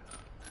damage?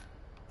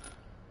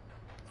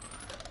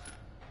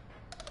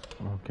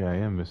 Okay, I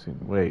am missing.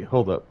 Wait,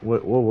 hold up. Whoa,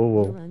 whoa, whoa,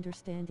 whoa. Your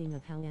understanding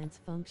of how ants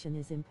function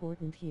is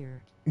important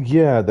here.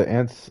 Yeah, the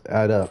ants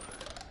add up.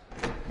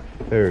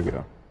 There we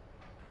go.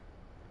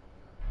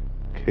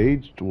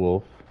 Caged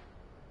wolf.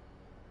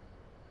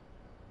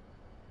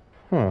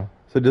 Huh.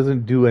 So it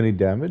doesn't do any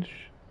damage?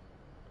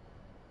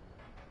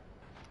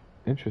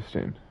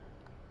 Interesting.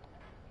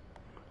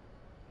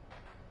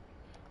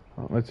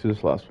 Let's do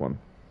this last one.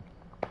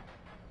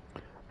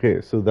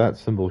 Okay, so that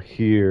symbol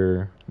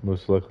here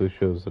most likely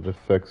shows that it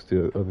affects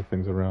the other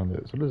things around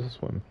it. So what is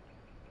this one?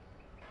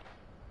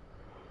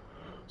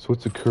 So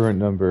what's the current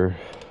number?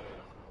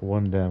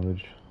 1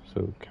 damage.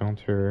 So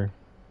counter.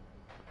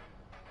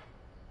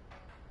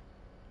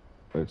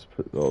 Let's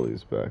put all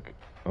these back.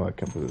 Oh, I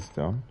can't put this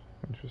down.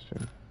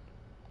 Interesting.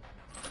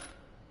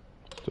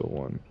 Still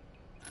 1.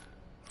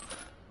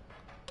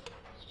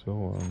 Still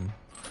 1.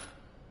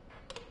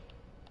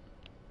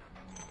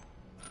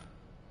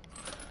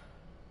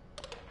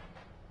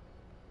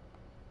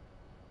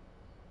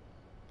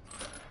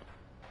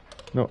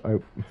 No, I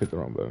hit the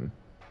wrong button.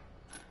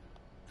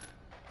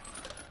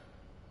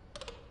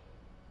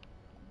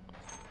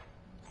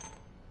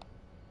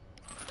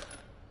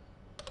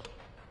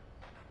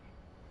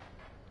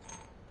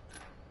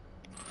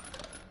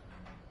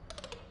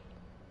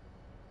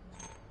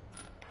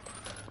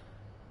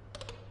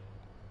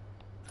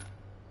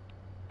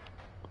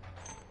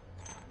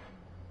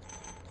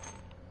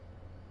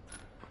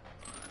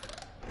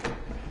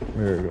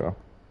 There we go.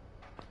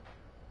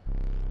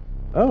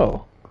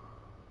 Oh.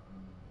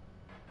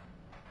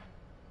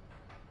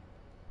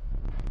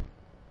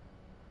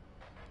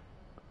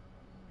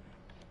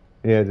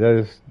 Yeah, did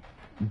I just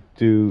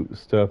do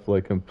stuff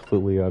like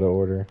completely out of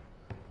order?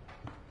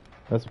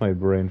 That's my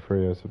brain for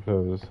you, I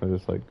suppose. I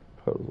just like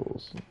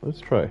puzzles. Let's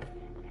try.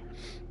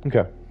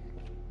 Okay.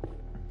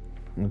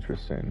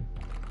 Interesting.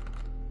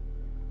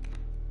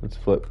 Let's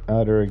flip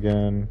adder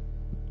again.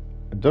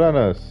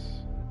 Adonis!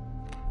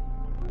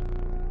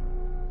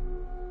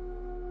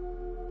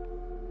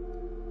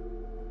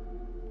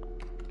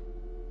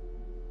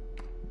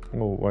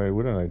 Well, why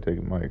wouldn't I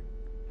take my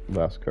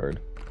last card?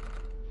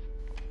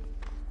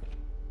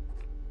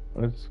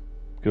 Let's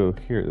go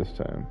here this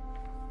time.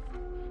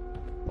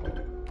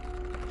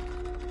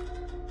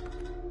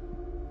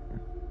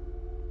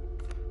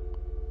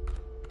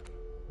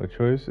 The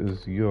choice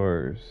is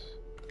yours.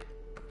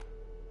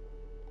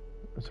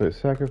 So I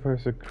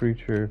sacrifice a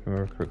creature, if I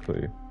remember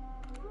correctly.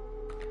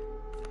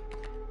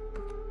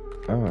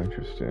 Oh,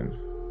 interesting.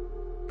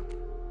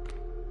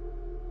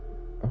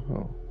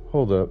 Oh,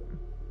 hold up.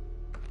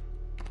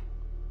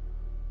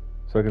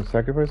 So I can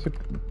sacrifice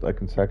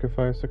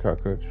a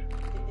cockroach.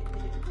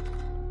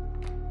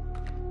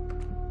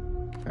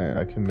 And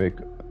I can make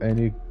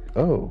any...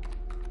 Oh.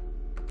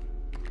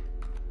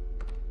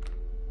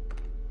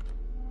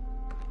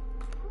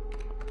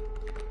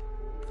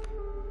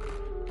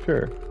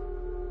 Sure.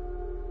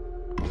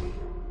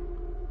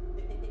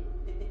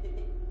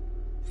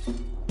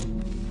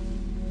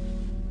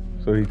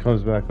 So he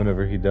comes back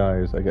whenever he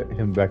dies. I get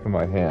him back in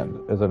my hand,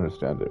 as I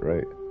understand it,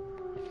 right?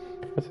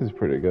 That seems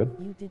pretty good.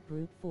 You did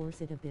brute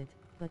force it a bit,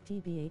 but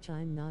TBH,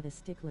 I'm not a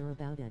stickler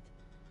about it.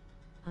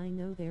 I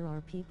know there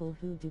are people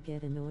who do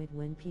get annoyed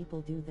when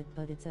people do that,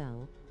 but it's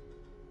L.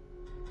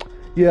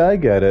 Yeah, I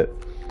get it.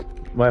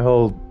 My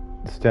whole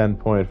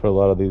standpoint for a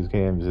lot of these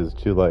games is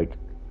to, like,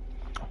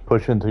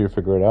 push until you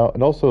figure it out.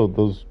 And also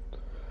those,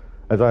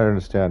 as I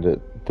understand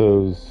it,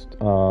 those,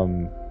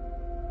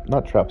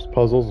 not traps,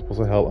 puzzles,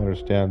 supposed to help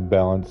understand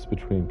balance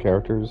between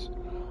characters.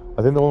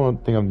 I think the only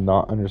thing I'm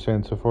not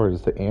understanding so far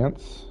is the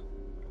ants.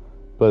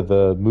 But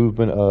the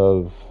movement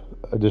of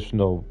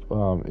additional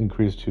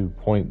increase to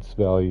points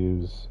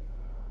values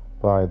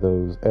by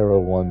those arrow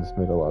ones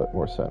made a lot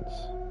more sense.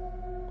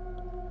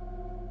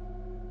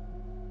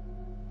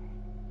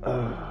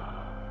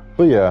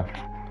 But yeah,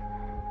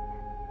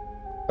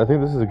 I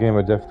think this is a game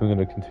I'm definitely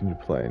going to continue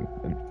playing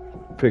and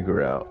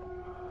figure out.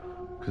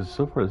 Because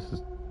so far this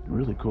is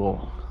really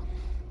cool.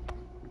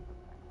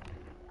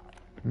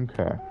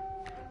 Okay.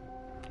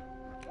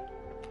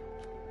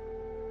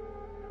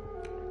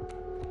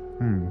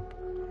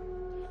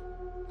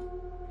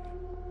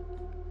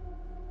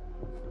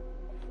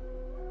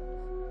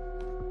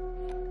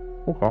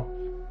 Okay.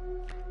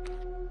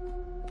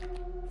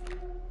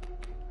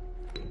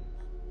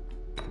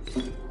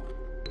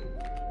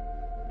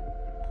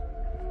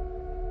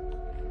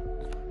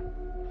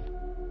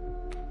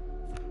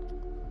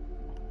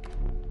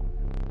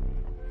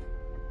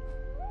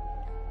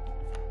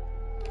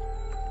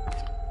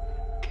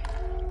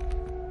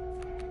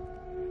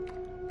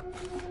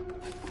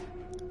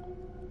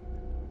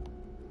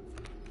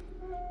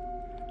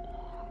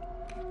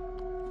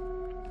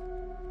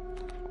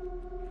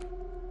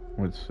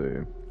 Let's see.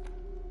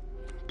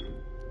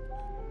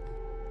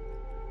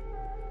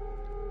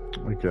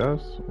 I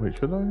guess. Wait,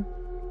 should I?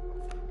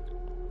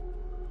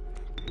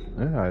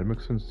 Yeah, it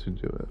makes sense to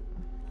do it.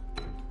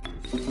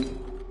 I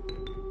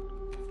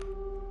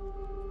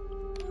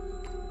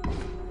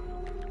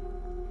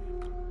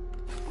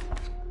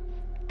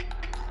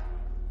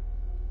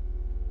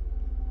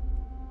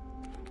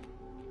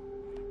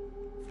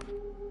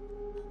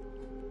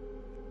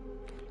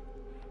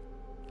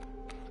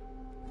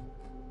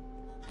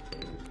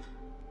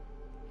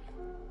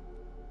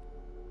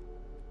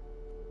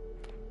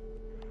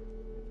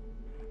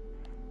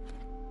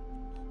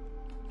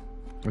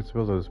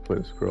suppose I'll just play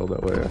a squirrel,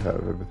 that way I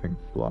have everything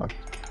blocked.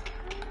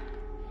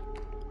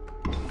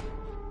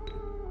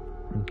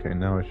 Okay,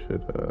 now I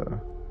should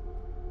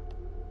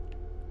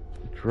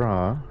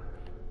draw.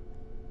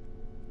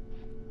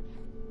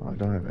 Oh, I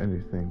don't have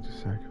anything to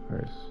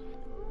sacrifice.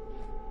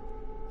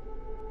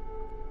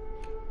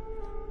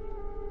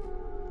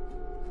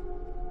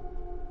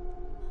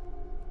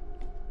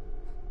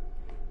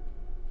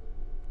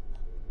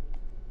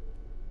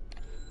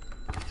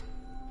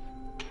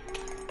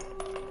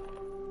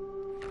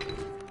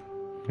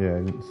 Yeah, I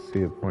didn't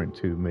see a point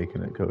to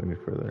making it go any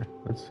further.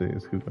 Let's see,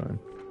 let's keep going.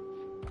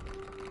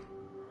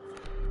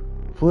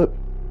 Flip.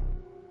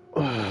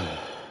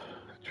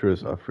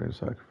 Truest offering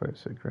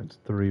sacrifice. It grants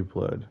 3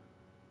 blood.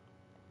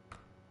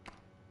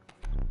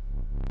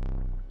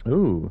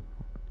 Ooh.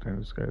 Damn,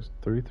 this guy's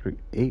 33.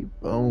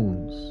 8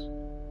 bones.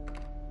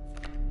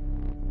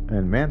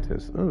 And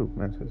Mantis. Ooh,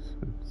 Mantis.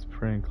 It's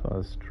praying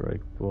claws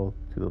strike both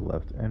to the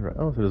left and right.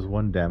 Oh, so there's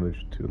 1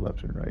 damage to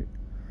left and right.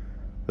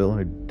 But it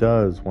only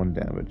does 1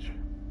 damage.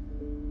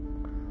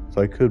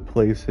 So I could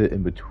place it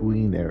in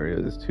between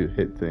areas to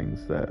hit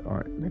things that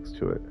aren't next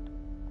to it.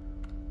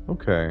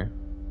 Okay.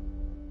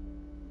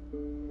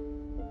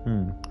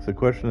 So the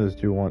question is,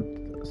 do you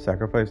want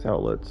sacrificed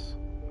outlets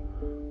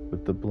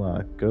with the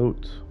black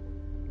goat?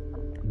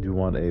 Do you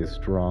want a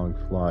strong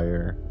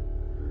flyer?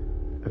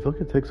 I feel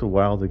like it takes a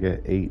while to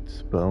get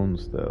 8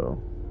 bones though.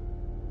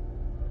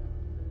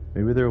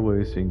 Maybe there are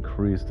ways to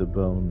increase the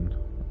bone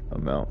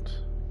amount.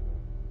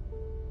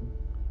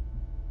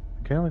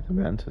 I kinda like the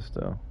Mantis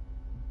though.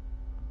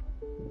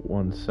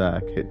 1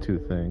 sack, hit 2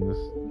 things.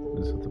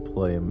 Just have to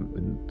play them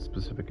in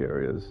specific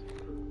areas.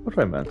 I'll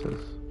try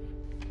Mantis.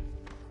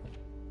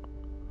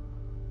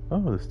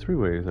 Oh, there's 3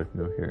 ways I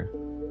can go here.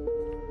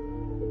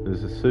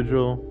 There's a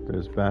sigil,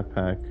 there's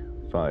backpack,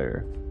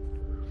 fire.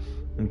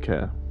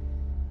 Okay.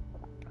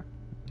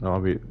 I'll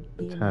be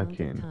The amount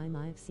attacking. of time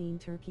I've seen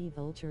Turkey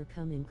Vulture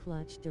come in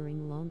clutch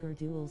during longer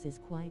duels is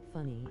quite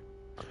funny.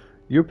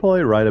 You're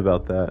probably right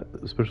about that,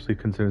 especially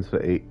considering it's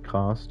an 8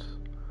 cost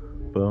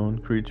bone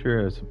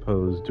creature, as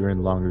opposed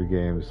during longer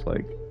games,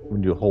 like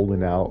when you're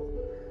holding out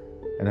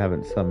and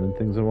haven't summoned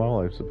things in a while.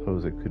 I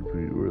suppose it could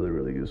be really,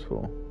 really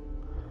useful.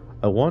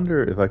 I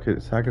wonder if I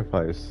could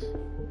sacrifice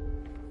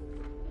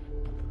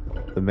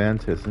the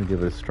Mantis and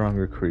give it a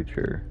stronger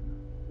creature.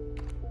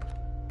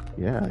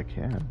 Yeah, I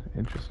can.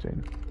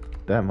 Interesting.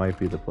 That might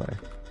be the play.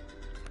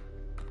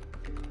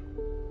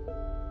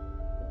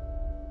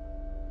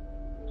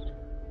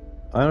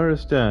 I don't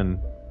understand.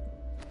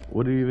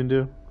 What do you even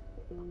do?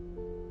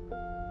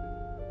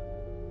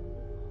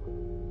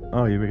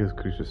 Oh, you make his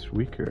creature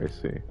weaker, I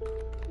see.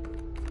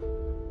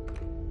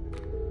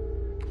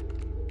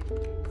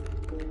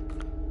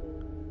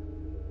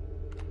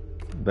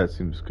 That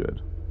seems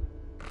good.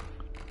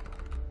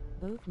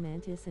 Both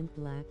Mantis and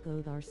Black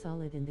Goat are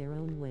solid in their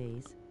own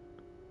ways.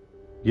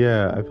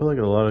 Yeah, I feel like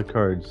a lot of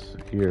cards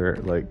here,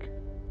 like,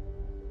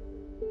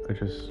 are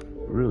just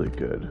really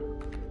good.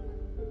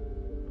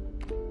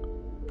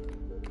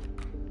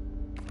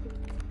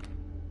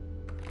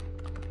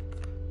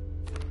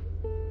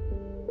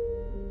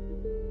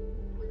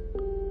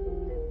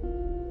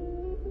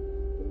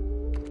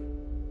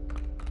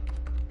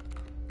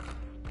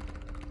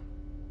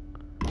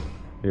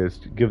 Yes,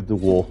 give the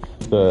wolf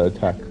the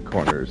attack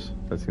corners.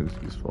 That seems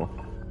useful.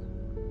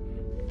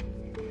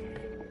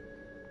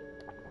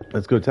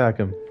 Let's go attack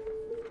him.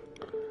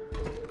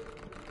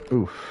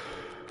 Oof.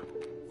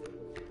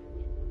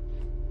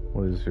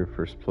 What is your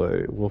first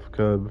play? Wolf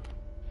Cub.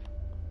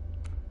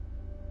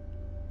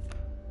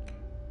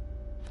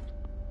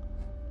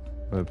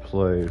 I'm gonna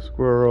play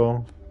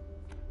Squirrel.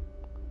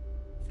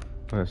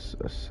 I'm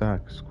gonna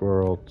sack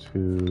Squirrel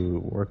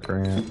to Worker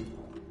Ant.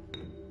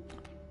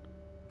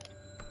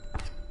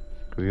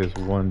 Because he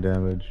has 1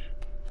 damage.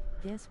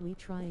 Guess we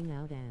trying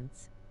out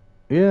ants.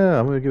 Yeah,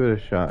 I'm gonna give it a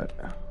shot.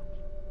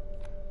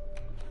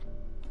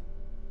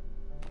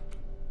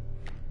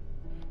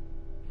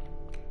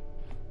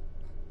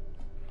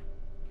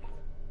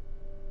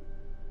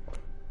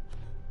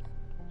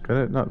 Can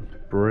it not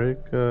break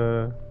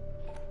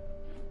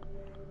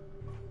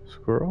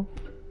Squirrel?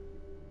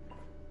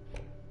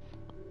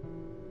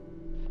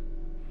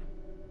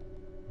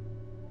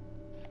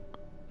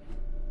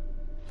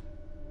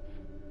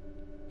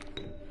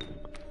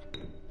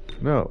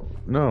 No,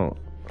 no.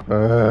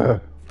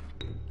 There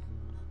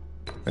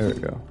we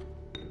go.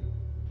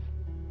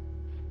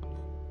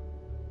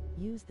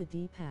 Use the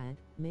D-pad,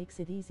 makes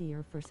it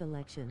easier for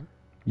selection.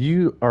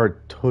 You are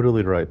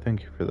totally right.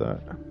 Thank you for that.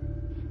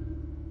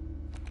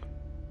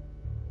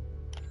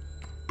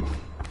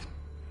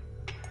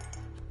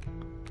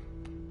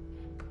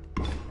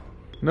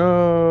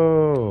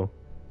 No.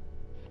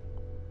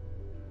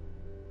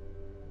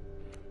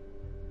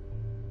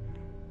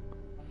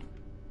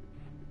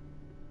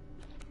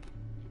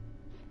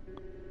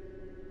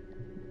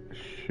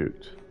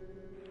 Shoot.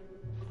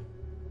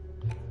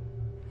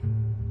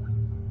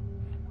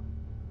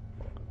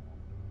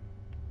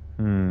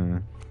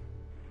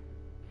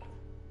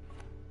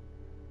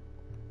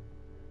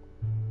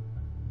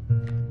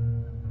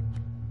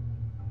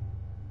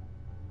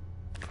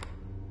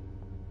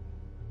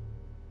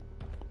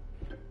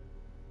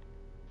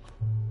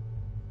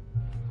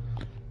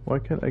 Why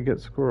can't I get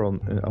squirrel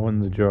in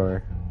the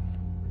jar?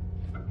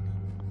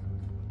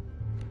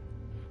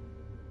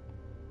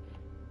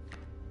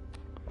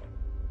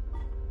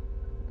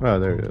 Oh,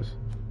 there it is.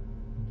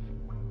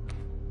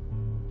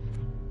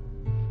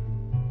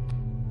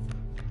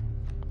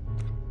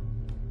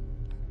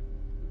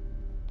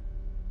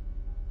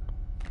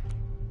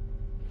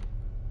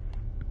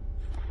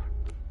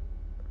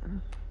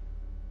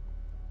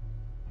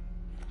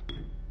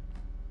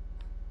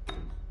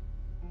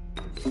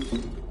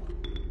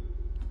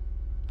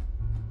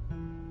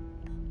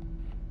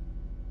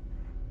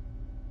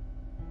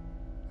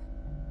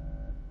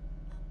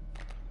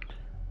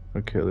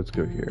 Okay, let's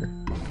go here.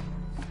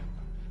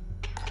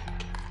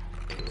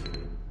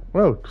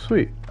 Oh,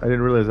 sweet. I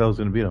didn't realize I was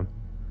going to beat him.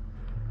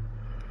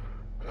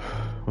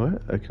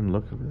 What? I can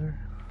look over there?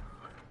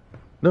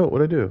 No,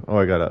 what'd I do? Oh,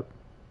 I got up.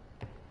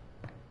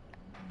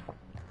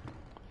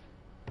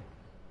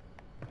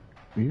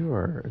 You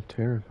are a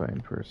terrifying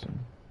person.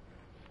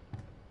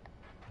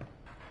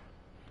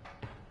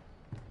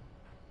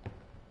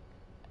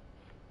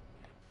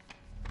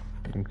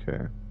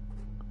 Okay.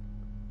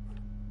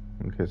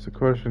 Okay, so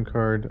question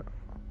card.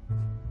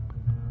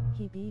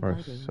 He be Or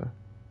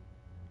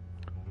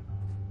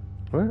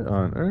what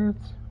on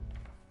earth?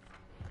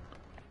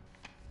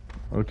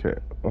 Okay,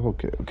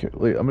 okay.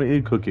 Wait, I'm gonna eat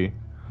a cookie.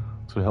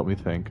 This will help me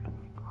think.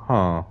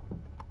 Huh.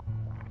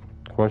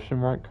 Question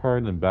mark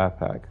card and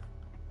backpack.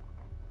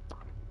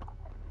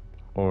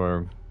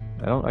 Or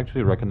I don't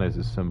actually recognize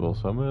this symbol,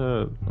 so I'm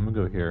gonna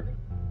go here.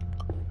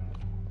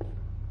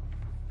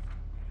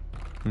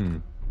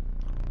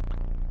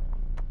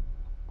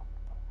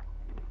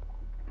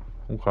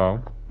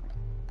 Okay.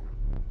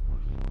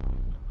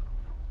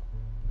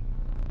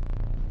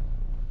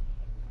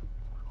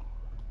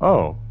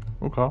 Oh,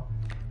 okay.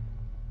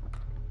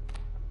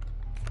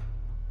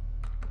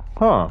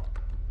 Huh.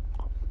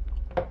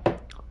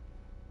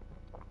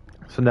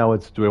 So now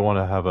it's, do I want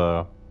to have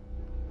a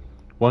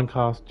 1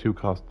 cost, 2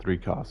 cost, 3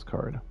 cost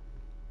card?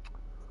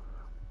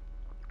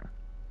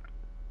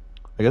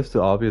 I guess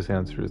the obvious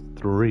answer is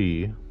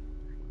 3,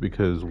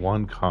 because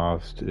 1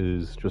 cost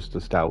is just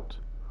a stout.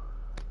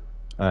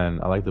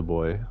 And I like the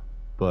boy,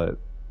 but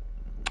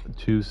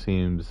 2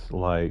 seems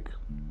like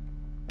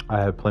I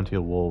have plenty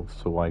of wolves,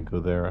 so why go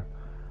there?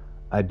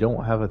 I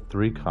don't have a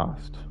 3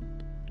 cost,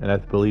 and I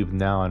believe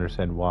now I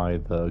understand why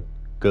the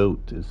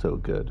goat is so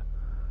good,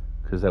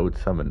 because that would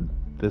summon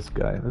this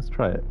guy. Let's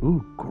try it.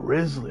 Ooh,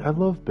 grizzly. I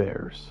love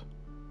bears.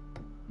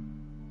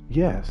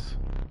 Yes.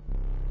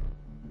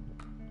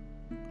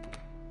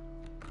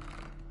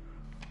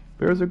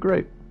 Bears are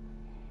great.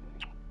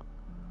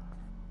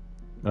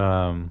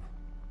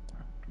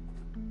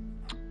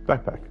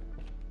 Backpack.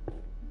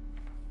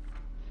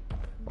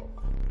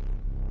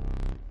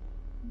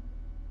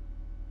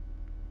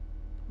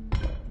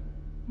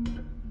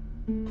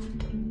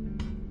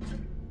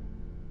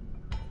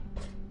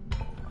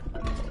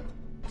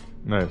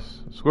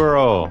 Nice.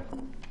 Squirrel!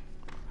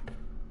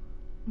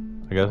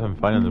 I guess I'm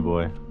finding the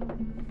boy.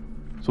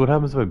 So what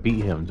happens if I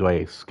beat him? Do I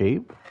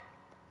escape?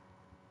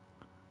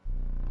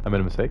 I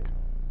made a mistake?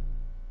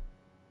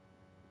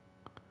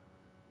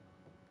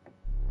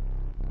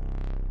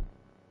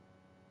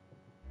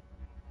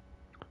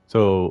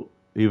 So,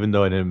 even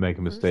though I didn't make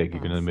a mistake,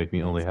 you're gonna make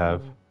me only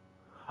have...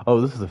 Oh,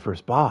 this is the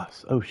first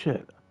boss. Oh,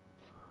 shit.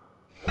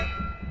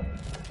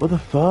 What the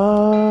fuck?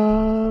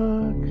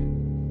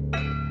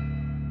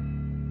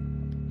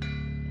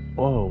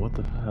 Whoa, what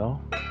the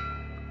hell?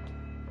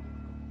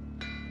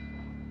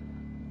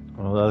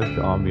 Oh, I like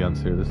the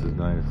ambiance here. This is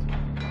nice.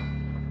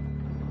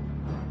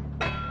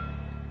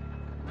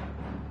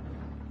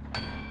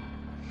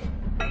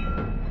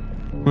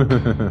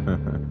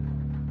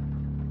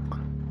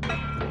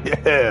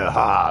 Yeah,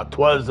 ha!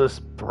 'Twas a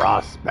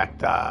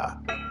prospector.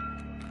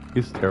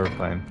 He's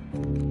terrifying.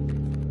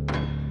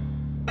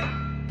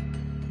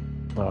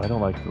 Oh, I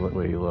don't like the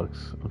way he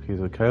looks. Okay,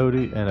 so a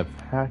coyote and a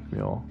pack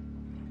mule.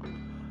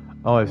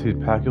 Oh, I see.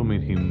 Pack mule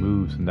means he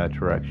moves in that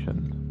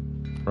direction.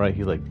 Right,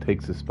 he like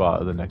takes the spot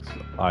of the next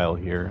aisle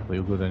here.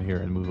 He'll go down here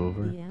and move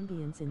over. The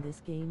ambience in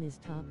this game is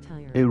top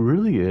tier. It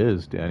really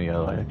is, Danny.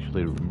 I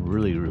actually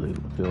really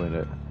feeling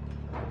it.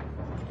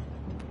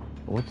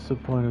 What's the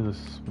point of the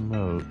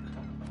smoke?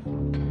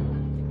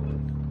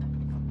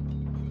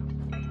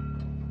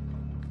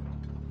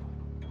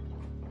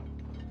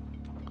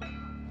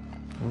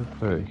 We'll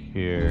put it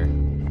here.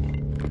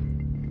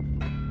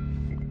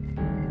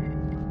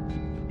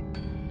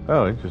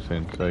 Oh,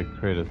 interesting. So I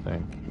create a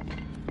thing.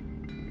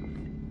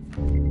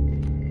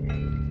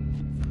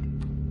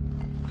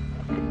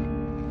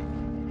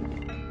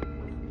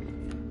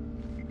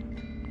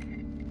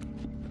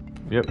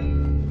 Yep,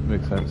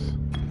 makes sense.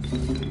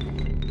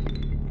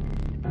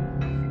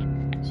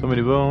 So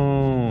many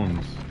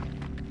bones.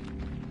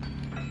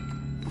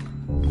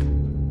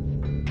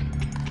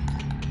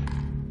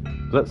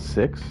 Is that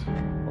 6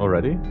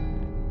 already?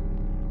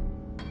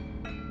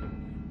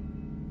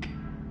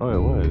 Oh, it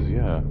was,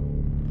 yeah.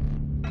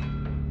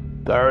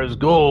 There's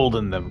gold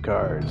in them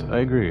cards. I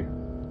agree.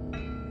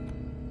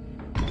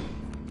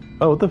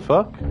 Oh, what the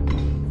fuck?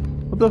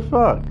 What the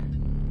fuck?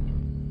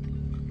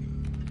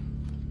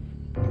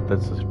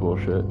 That's such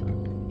bullshit.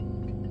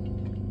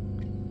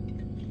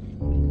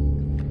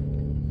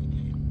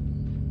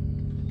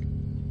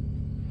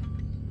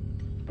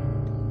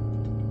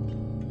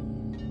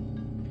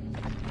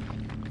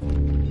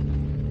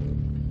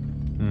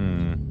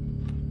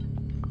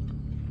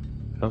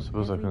 I don't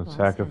suppose I can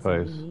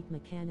sacrifice. Has a unique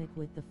mechanic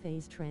with the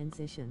phase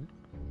transition.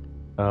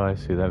 Oh, I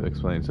see. That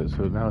explains it.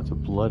 So now it's a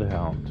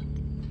bloodhound.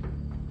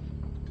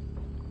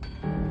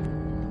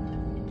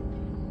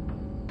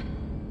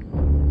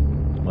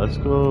 Let's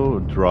go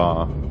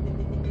draw.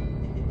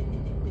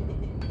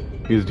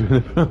 He's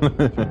doing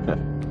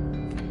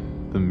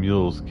the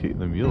mule's key.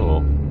 The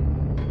mule's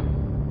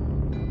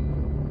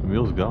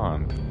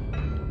gone.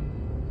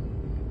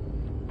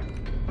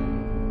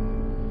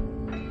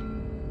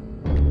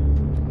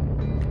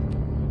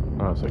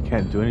 Oh, so I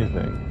can't do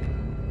anything.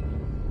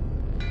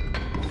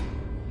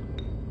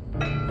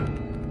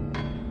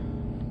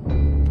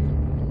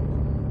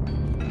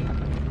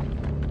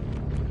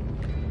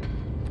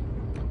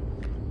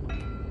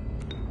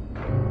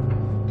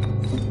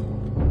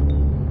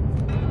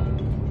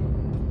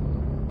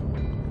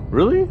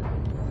 Really? I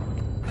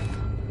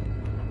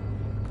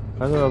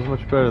thought that was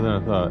much better than I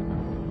thought.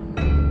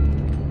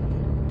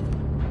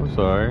 I'm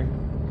sorry.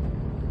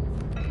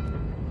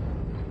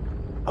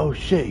 Oh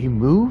shit, he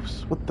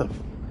moves? What the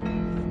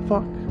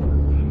fuck?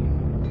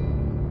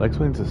 That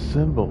explains the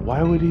symbol.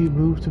 Why would he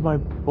move to my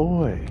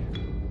boy?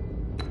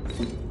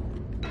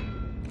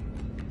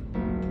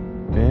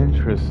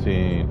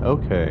 Interesting.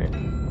 Okay.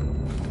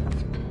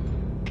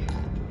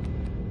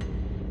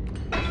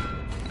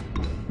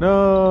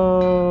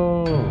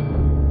 No!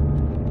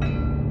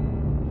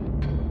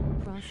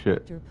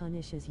 Shit. Prospector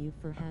punishes you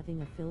for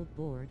having a filled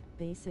board,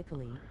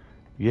 basically.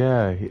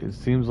 Yeah, it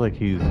seems like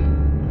he's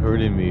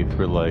hurting me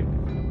for like...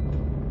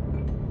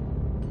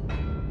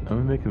 I'm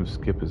gonna make him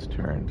skip his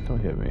turn. Don't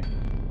hit me.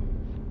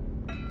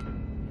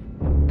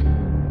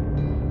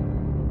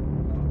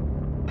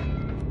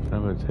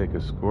 I'm gonna take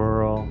a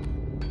squirrel.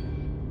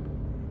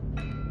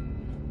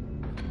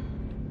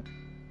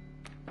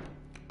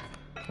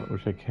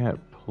 Which I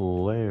can't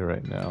play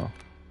right now.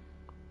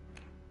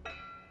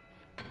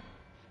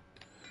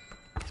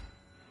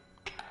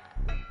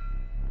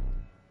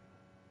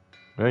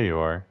 There you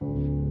are.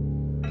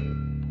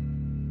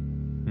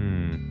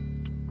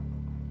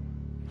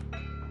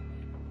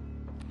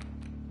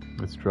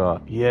 Let's draw.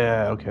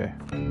 Yeah, okay.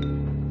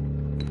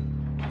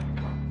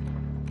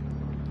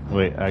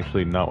 Wait,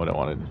 actually not what I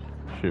wanted.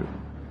 Shoot.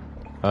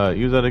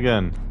 Use that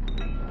again.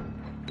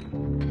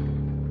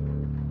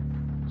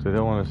 So I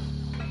don't want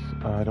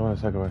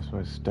to sacrifice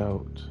my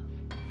stout.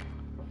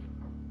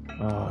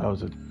 Oh, that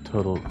was a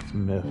total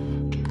myth.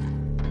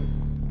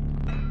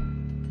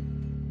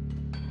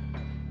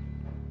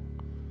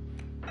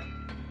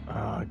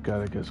 I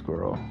gotta get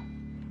squirrel.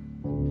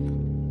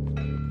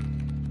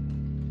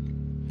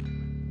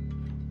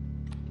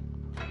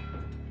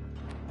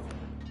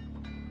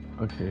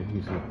 Okay,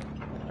 he's a...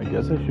 I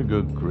guess I should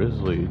go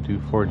grizzly, do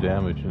 4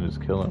 damage and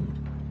just kill him.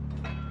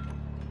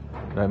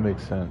 That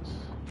makes sense.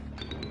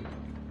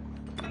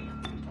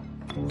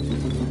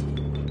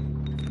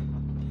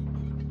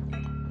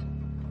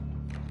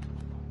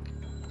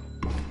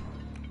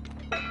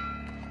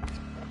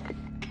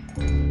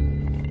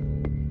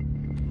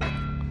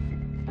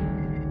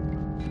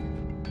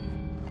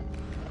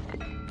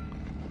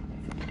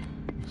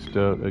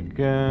 Stoat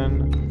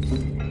again.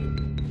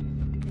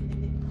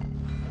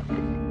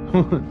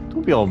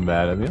 Don't be all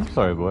mad at me. I'm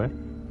sorry, boy.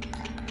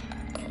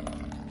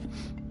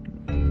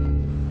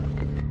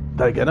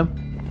 Did I get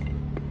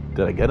him?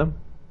 Did I get him?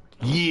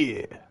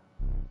 Yeah.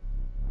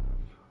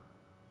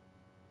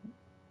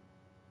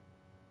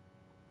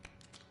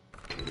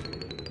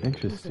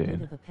 Interesting. He's a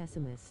bit of a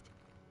pessimist.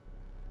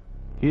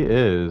 He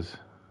is.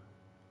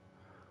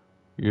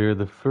 You're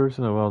the first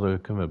in the world to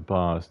become a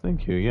boss.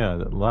 Thank you. Yeah,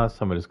 the last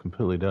time I just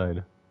completely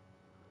died.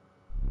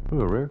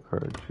 Ooh, a rare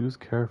card. Choose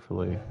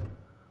carefully.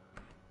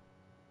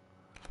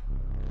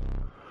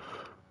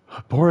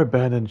 Poor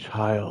abandoned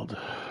child.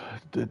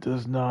 It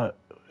does not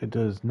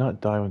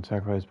die when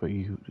sacrificed, but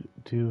you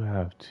do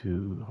have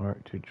to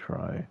heart to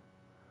try.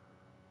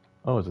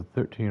 Oh, it's a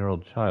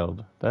 13-year-old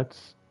child.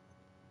 That's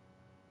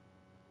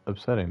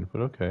upsetting,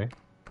 but okay.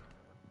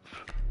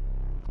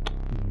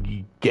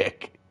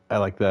 Geck. I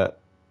like that.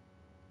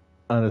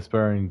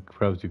 Unaspiring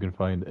crabs, you can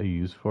find a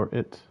use for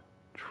it.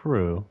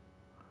 True.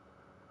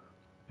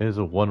 It is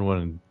a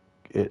 1/1.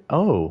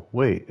 Oh,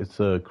 wait. It's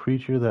a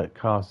creature that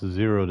costs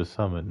 0 to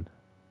summon.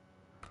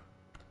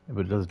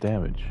 But it does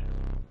damage.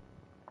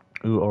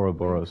 Ooh, Rare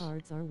Ouroboros.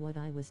 cards are what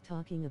I was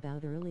talking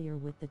about earlier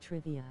with the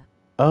trivia.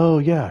 Oh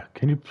yeah,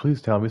 can you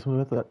please tell me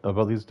something about that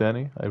about these,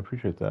 Danny? I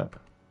appreciate that.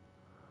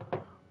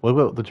 What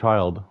about the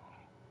child?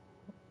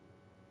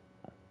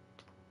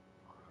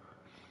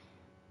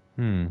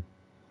 Hmm.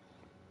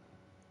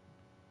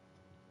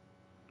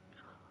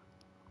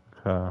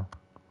 Okay.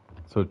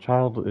 So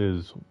child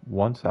is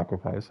one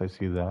sacrifice. I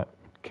see that.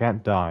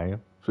 Can't die,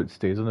 so it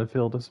stays on the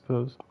field, I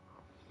suppose.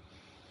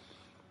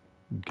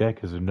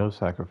 Gek is a no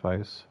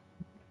sacrifice,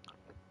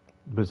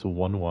 but it's a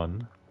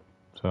 1/1,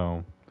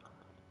 so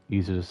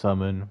easy to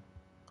summon.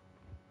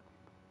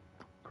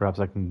 Perhaps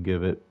I can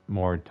give it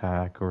more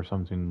attack or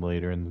something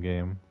later in the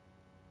game.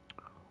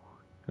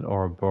 And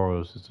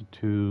Ouroboros is a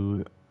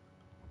 2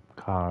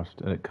 cost,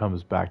 and it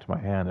comes back to my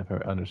hand if I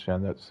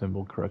understand that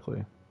symbol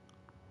correctly.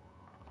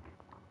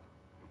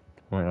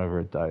 Whenever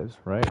it dies,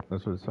 right?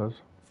 That's what it says.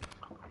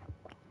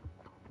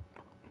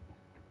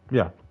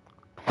 Yeah,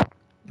 I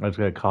just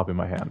gotta copy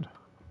my hand.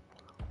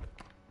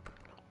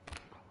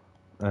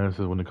 And it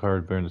says when the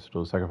card burns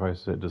to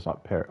sacrifices, it does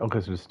not pair. Okay,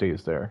 so it just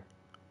stays there.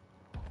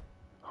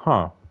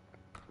 Huh.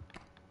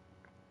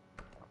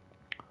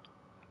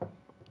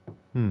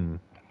 Hmm.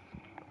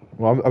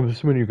 Well, I'm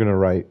assuming you're gonna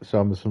write, so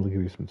I'm just gonna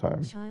give you some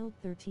time. Child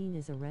 13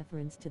 is a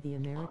reference to the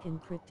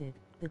American cryptid,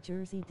 the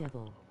Jersey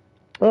Devil.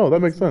 Oh, that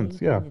Its makes name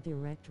sense. Yeah. being a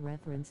direct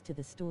reference to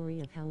the story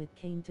of how it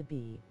came to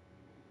be.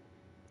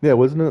 Yeah,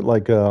 wasn't it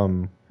like I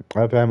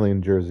have family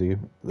in Jersey.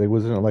 They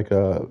wasn't it like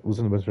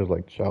wasn't a bunch of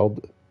like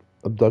child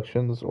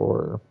abductions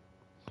or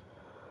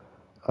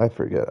I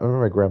forget. I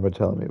remember my grandma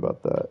telling me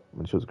about that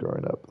when she was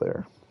growing up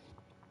there.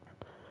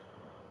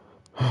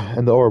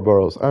 And the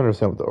Ouroboros, I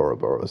understand what the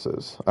Ouroboros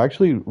is. I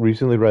actually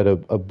recently read a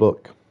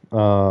book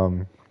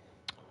um,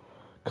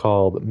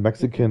 called The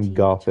Mexican 13th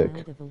Gothic.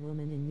 child of a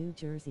woman in New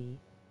Jersey.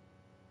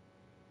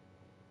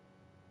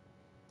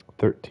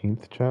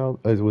 13th child?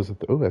 Was it?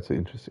 Oh, that's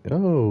interesting.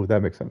 Oh,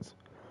 that makes sense.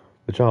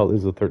 The child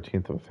is the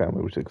 13th of a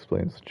family, which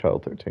explains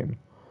child 13.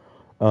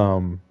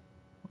 Um,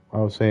 I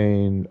was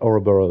saying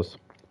Ouroboros.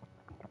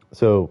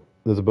 So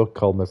there's a book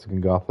called Mexican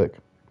Gothic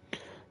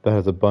that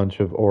has a bunch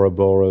of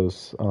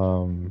Ouroboros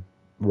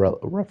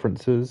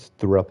references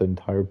throughout the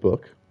entire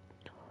book.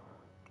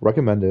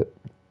 Recommend it.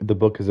 The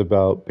book is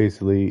about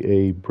basically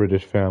a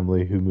British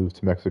family who moved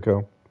to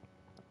Mexico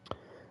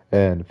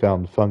and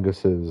found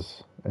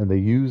funguses, and they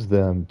use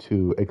them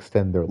to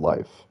extend their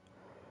life.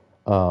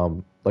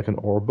 Like an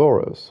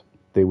Ouroboros,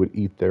 they would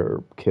eat their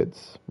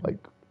kids, like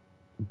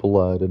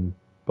blood and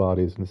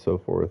bodies and so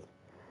forth,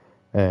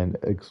 and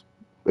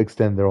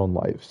extend their own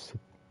lives.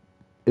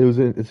 It's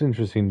an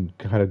interesting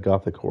kind of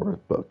gothic horror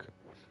book.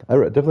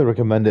 Definitely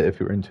recommend it if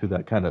you're into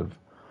that kind of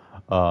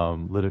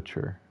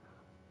literature.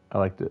 I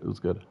liked it. It was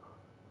good.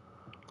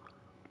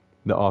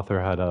 The author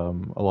had a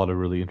lot of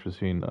really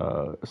interesting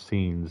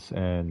scenes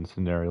and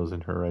scenarios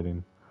in her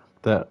writing.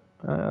 That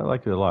I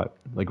liked it a lot.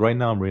 Like right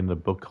now, I'm reading a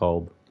book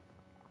called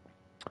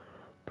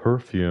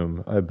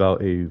Perfume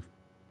about a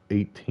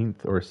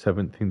 18th or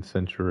 17th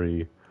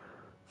century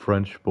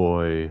French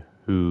boy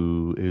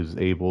who is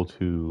able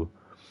to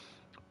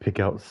pick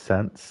out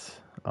scents,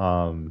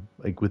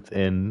 like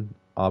within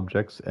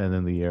objects and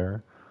in the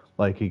air.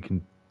 Like he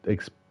can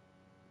ex-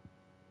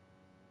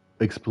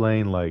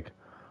 explain like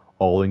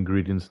all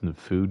ingredients in the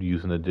food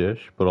used in a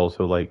dish, but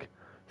also like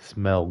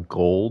smell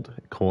gold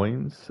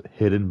coins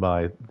hidden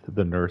by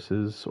the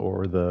nurses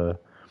or the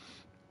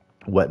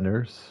wet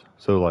nurse.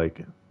 So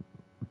like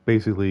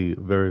basically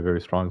very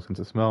very strong sense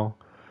of smell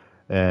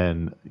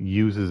and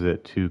uses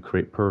it to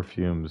create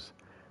perfumes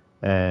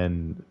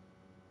and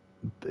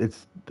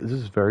this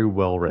is very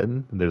well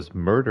written. There's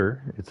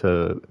murder.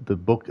 The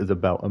book is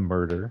about a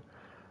murder.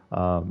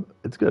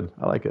 It's good.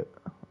 I like it.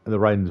 And the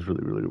writing is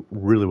really really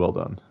really well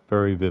done.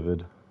 Very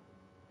vivid.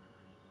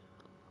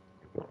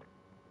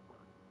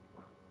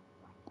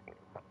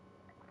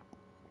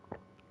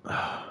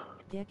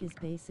 Gek is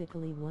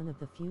basically one of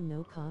the few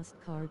no-cost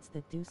cards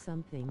that do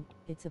something.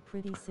 It's a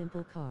pretty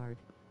simple card.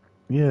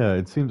 Yeah,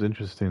 it seems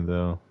interesting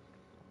though.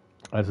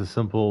 As a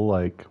simple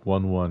like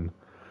 1/1,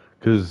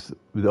 because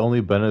the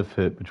only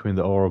benefit between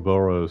the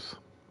Ouroboros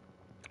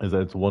is that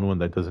it's 1/1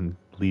 that doesn't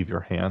leave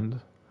your hand.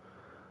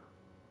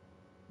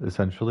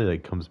 Essentially,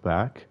 like comes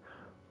back.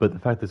 But the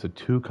fact that it's a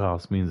 2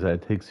 cost means that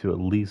it takes you at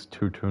least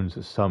 2 turns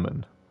to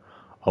summon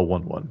a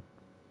 1/1.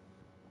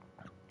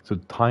 So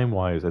time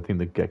wise, I think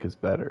the Gek is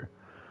better.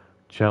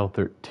 Child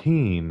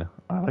 13,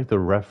 I like the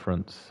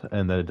reference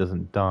and that it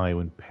doesn't die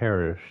when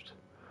perished.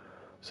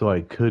 So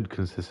I could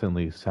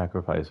consistently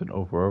sacrifice it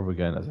over and over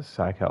again as a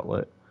sack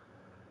outlet.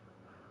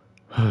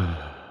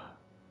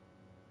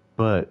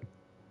 But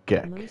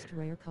Gek. Most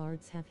rare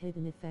cards have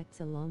hidden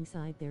effects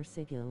alongside their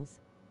sigils.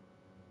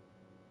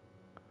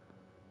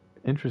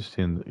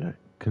 Interesting,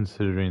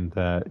 considering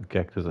that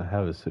Gek doesn't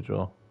have a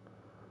sigil.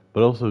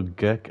 But also,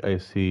 Gek, I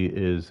see,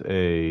 is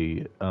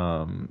a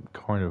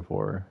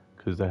carnivore,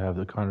 because they have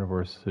the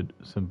carnivore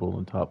symbol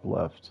in the top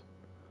left.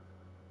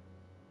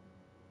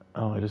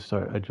 Oh, I just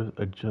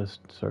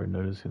started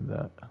noticing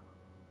that.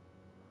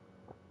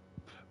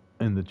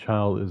 And the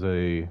child is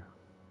a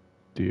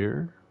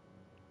Deer?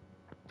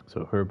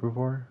 So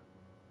herbivore?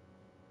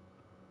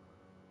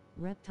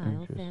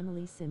 Reptile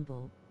family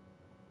symbol.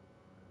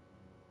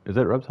 Is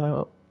that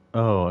reptile?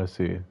 Oh, I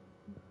see.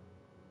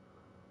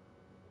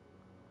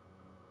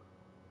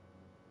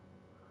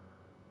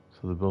 So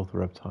they're both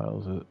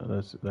reptiles.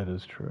 That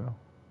is true.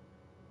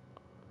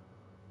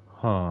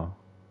 Huh.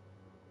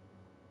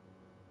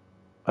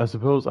 I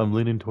suppose I'm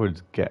leaning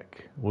towards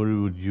Gek. What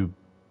would you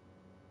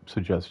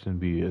suggestion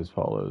be as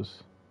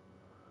follows?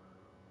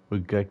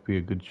 Would Gek be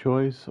a good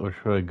choice, or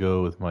should I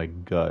go with my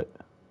gut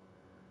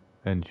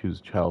and choose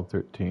Child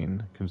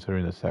 13,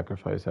 considering the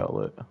sacrifice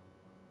outlet?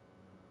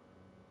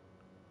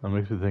 That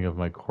makes me think of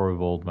my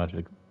Corvold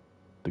Magic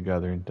the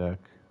Gathering deck.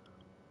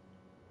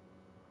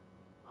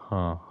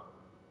 Huh.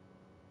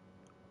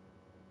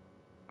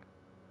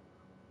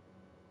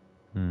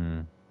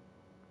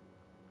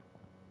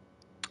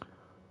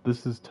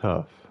 This is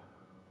tough.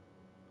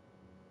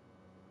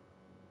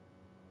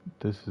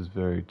 This is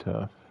very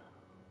tough.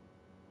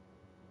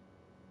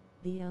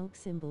 The elk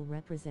symbol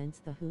represents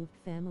the hooved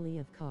family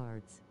of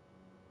cards.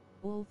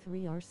 All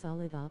three are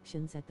solid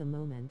options at the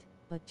moment,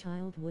 but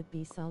Child would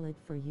be solid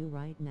for you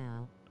right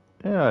now.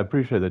 Yeah, I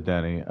appreciate that,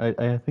 Danny.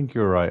 I think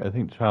you're right. I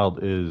think Child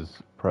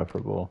is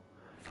preferable.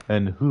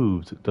 And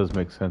hooves does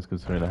make sense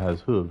considering it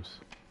has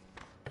hooves.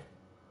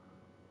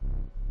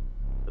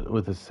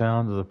 With the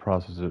sound of the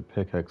processor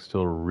pickaxe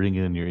still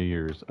ringing in your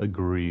ears,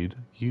 agreed.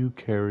 You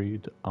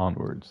carried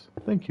onwards.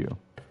 Thank you.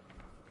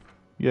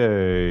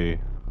 Yay.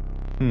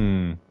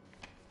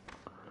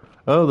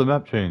 Oh, the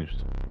map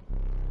changed.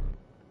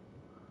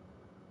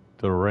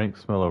 The rank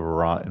smell of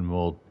rot and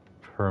mold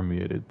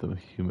permeated the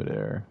humid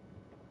air.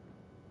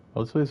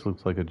 Oh, this place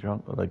looks like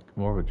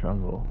more of a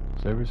jungle.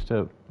 So every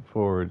step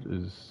forward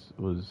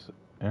was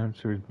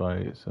answered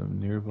by some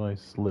nearby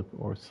slip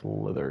or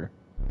slither.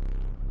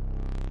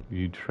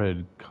 You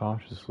tread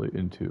cautiously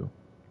into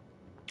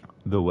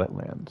the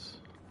wetlands.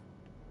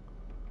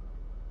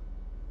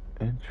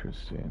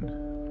 Interesting.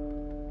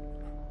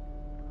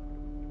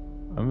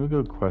 I'm gonna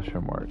go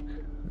question mark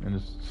and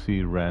just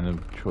see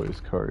random choice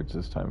cards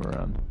this time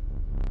around.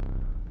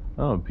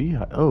 Oh,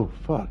 beehive. Oh,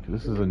 fuck.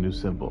 This is a new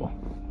symbol.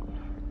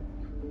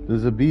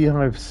 Does a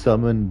beehive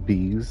summon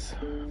bees?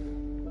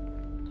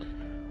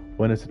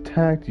 When it's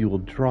attacked, you will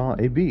draw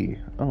a bee.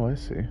 Oh, I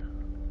see.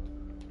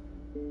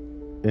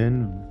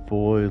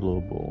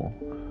 Inviolable.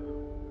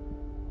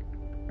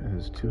 It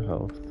has 2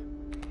 health.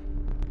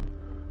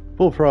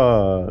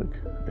 Bullfrog.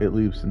 It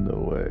leaps in the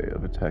way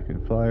of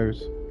attacking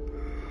flyers.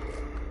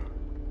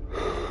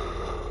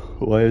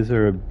 Why is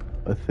there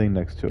a thing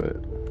next to it?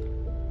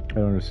 I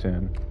don't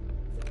understand.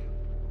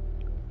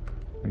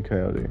 And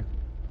coyote.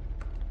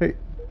 Hey,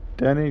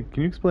 Danny,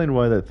 can you explain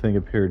why that thing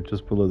appeared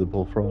just below the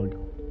bullfrog?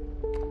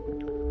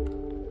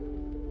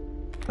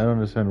 I don't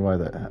understand why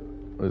that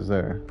was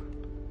there.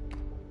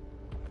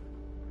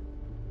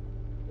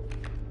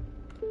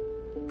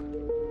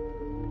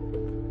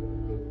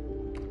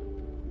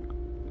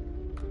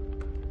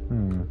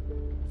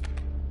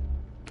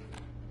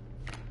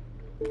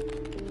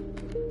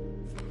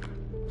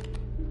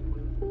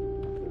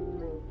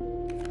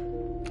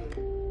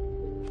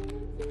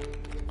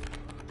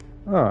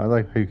 Oh, I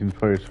like how you can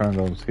play a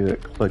triangle and see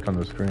that click on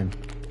the screen.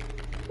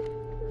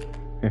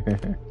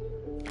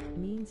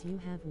 Means you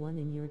have one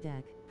in your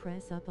deck.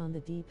 Press up on the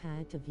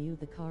D-pad to view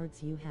the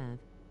cards you have.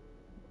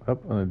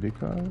 Up on the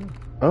D-pad?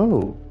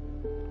 Oh!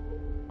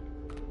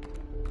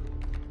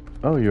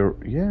 Oh,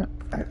 yeah,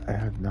 I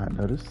have not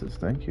noticed this.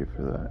 Thank you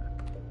for that.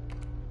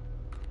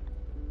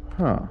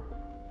 Huh.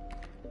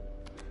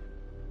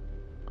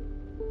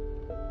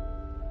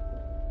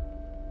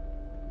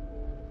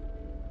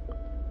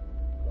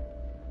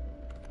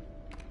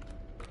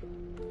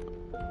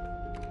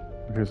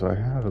 Because I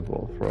have a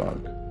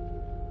bullfrog.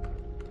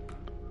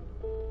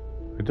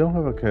 I don't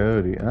have a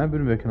coyote, and I've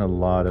been making a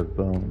lot of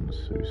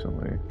bones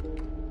recently.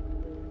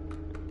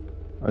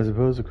 I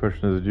suppose the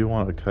question is, do you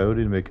want a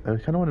coyote to make... I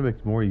kind of want to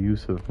make more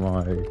use of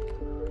my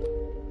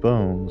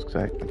bones, because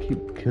I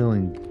keep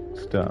killing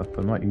stuff.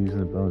 I'm not using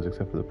the bones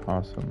except for the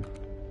possum.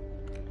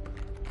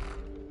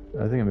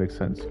 I think it makes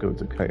sense to go with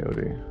the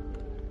coyote.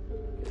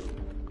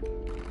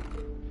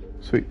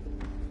 Sweet.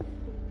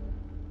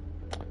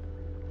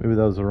 Maybe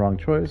that was the wrong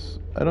choice.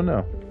 I don't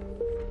know.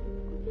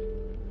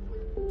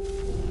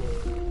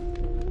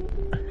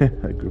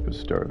 A group of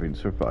starving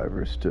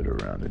survivors stood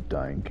around a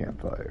dying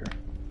campfire.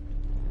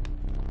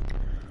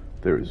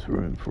 There is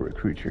room for a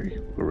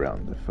creature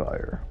around the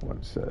fire,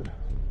 one said.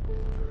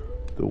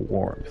 The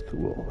warmth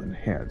will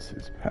enhance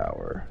his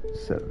power,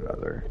 said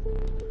another.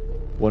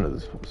 One of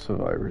the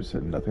survivors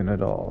said nothing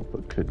at all,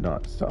 but could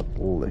not stop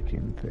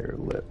licking their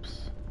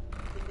lips.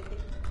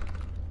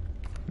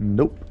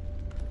 Nope.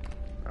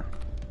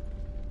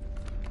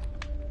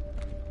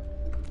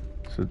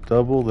 So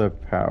double the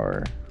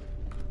power.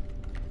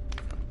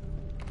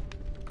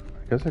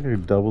 I guess I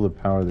could double the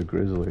power of the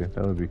grizzly.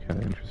 That would be kind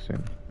of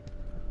interesting.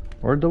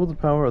 Or double the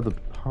power of the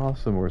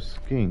possum or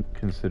skink,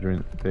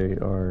 considering they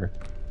are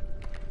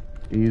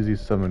easy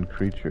summon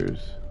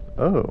creatures.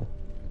 Oh.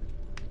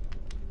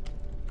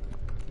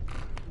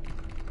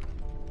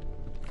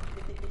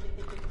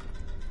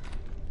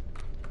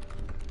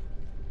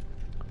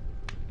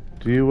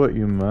 Do what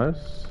you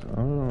must.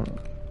 Oh,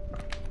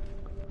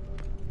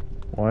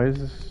 why is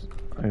this?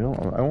 I don't.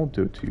 I won't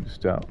do it to you,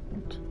 Stout.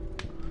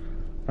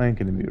 I ain't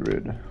gonna be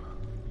rude.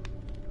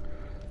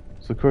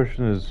 So the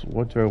question is,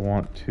 what do I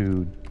want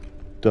to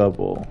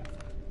double?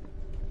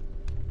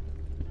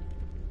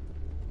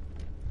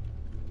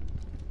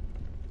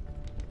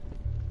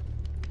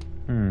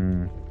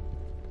 Hmm.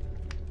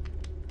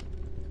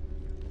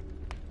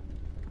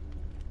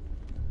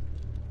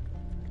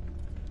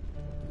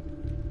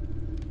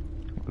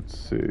 Let's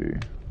see.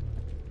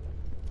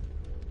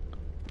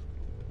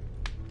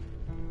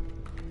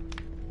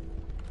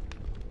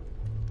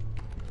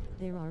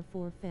 There are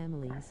 4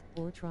 families,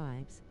 or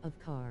tribes, of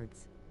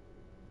cards.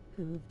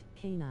 Hooved,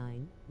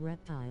 canine,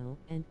 reptile,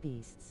 and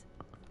beasts.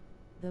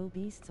 Though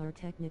beasts are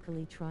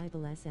technically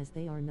tribeless as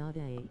they are not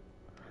a.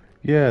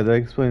 Yeah, that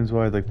explains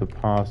why like the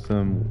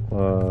possum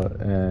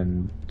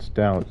and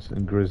stouts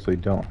and grizzly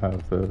don't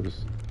have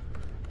those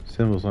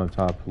symbols on the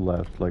top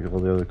left like all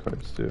the other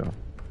cards do.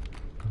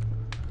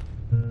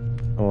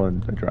 Oh,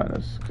 and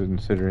Adranus,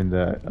 considering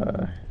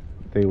that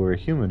they were a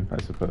human,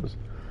 I suppose.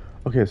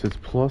 Okay, so it's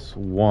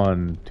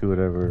 +1 to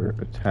whatever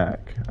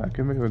attack. I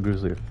can make a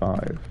grizzly a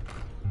 5.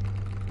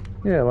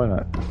 Yeah, why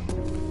not?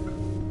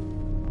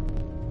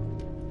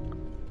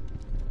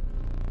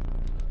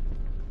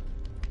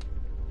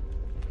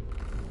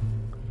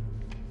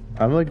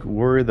 I'm like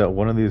worried that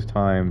one of these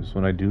times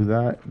when I do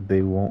that,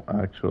 they won't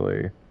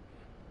actually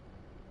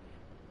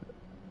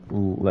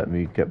let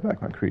me get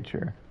back my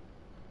creature.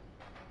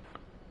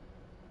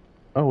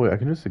 Oh wait, I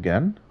can do this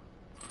again?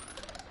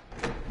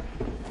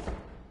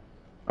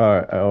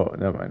 Alright, oh,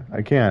 never mind.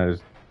 I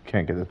just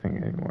can't get the thing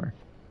anymore.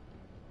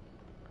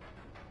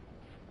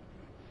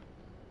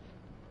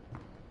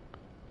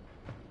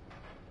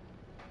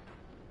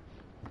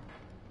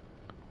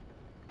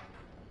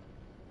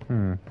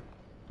 Hmm.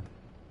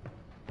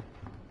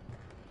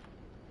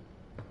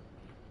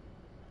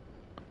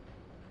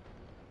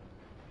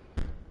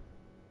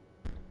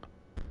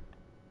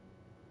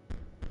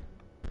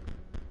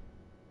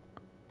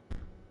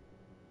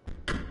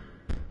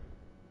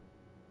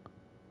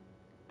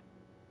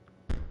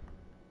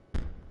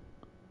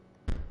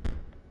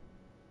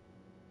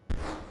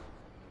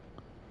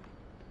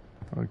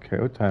 Okay,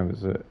 what time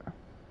is it?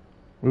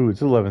 Ooh,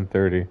 it's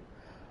 11:30.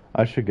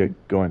 I should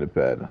get going to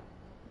bed.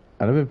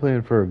 And I've been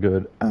playing for a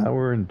good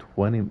hour and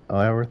 20,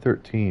 hour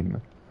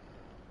 13.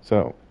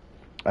 So,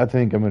 I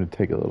think I'm going to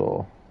take a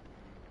little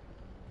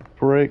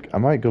break. I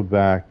might go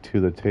back to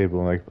the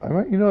table. Like, I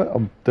might, you know what?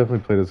 I'll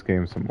definitely play this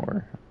game some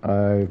more.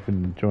 I've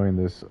been enjoying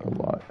this a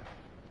lot.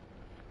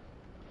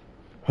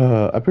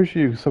 I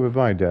appreciate you stopping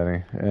by,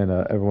 Danny, and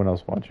everyone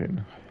else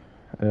watching.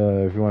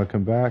 If you want to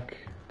come back,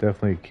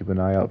 definitely keep an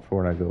eye out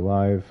for when I go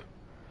live.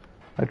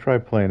 I try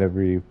playing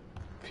every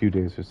few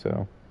days or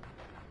so.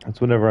 It's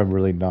whenever I'm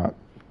really not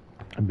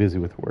busy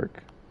with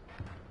work.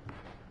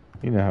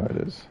 You know how it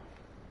is.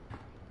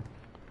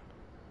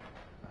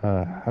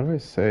 How do I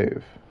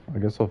save? I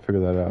guess I'll figure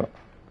that out.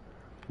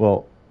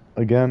 Well,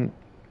 again,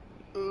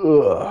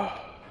 ugh.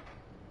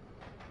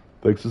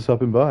 Thanks for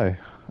stopping by,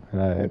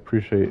 and I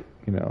appreciate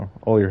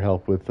all your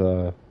help with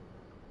the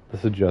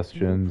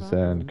suggestions No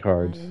and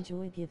problem. cards. I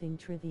enjoy giving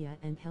trivia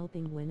and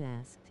helping when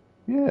asked.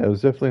 Yeah, it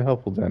was definitely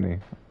helpful, Danny.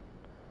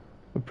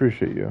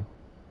 Appreciate you.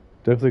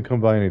 Definitely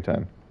come by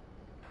anytime.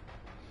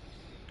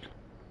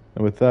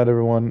 And with that,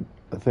 everyone,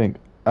 I think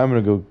I'm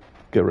gonna go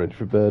get ready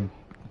for bed,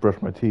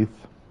 brush my teeth,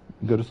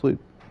 and go to sleep.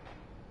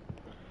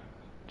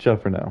 Ciao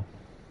for now.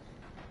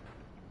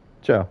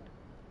 Ciao.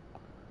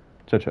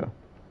 Ciao, ciao.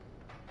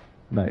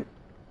 Night.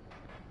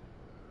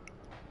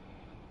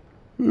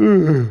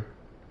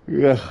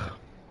 Yeah.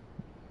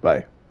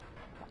 Bye.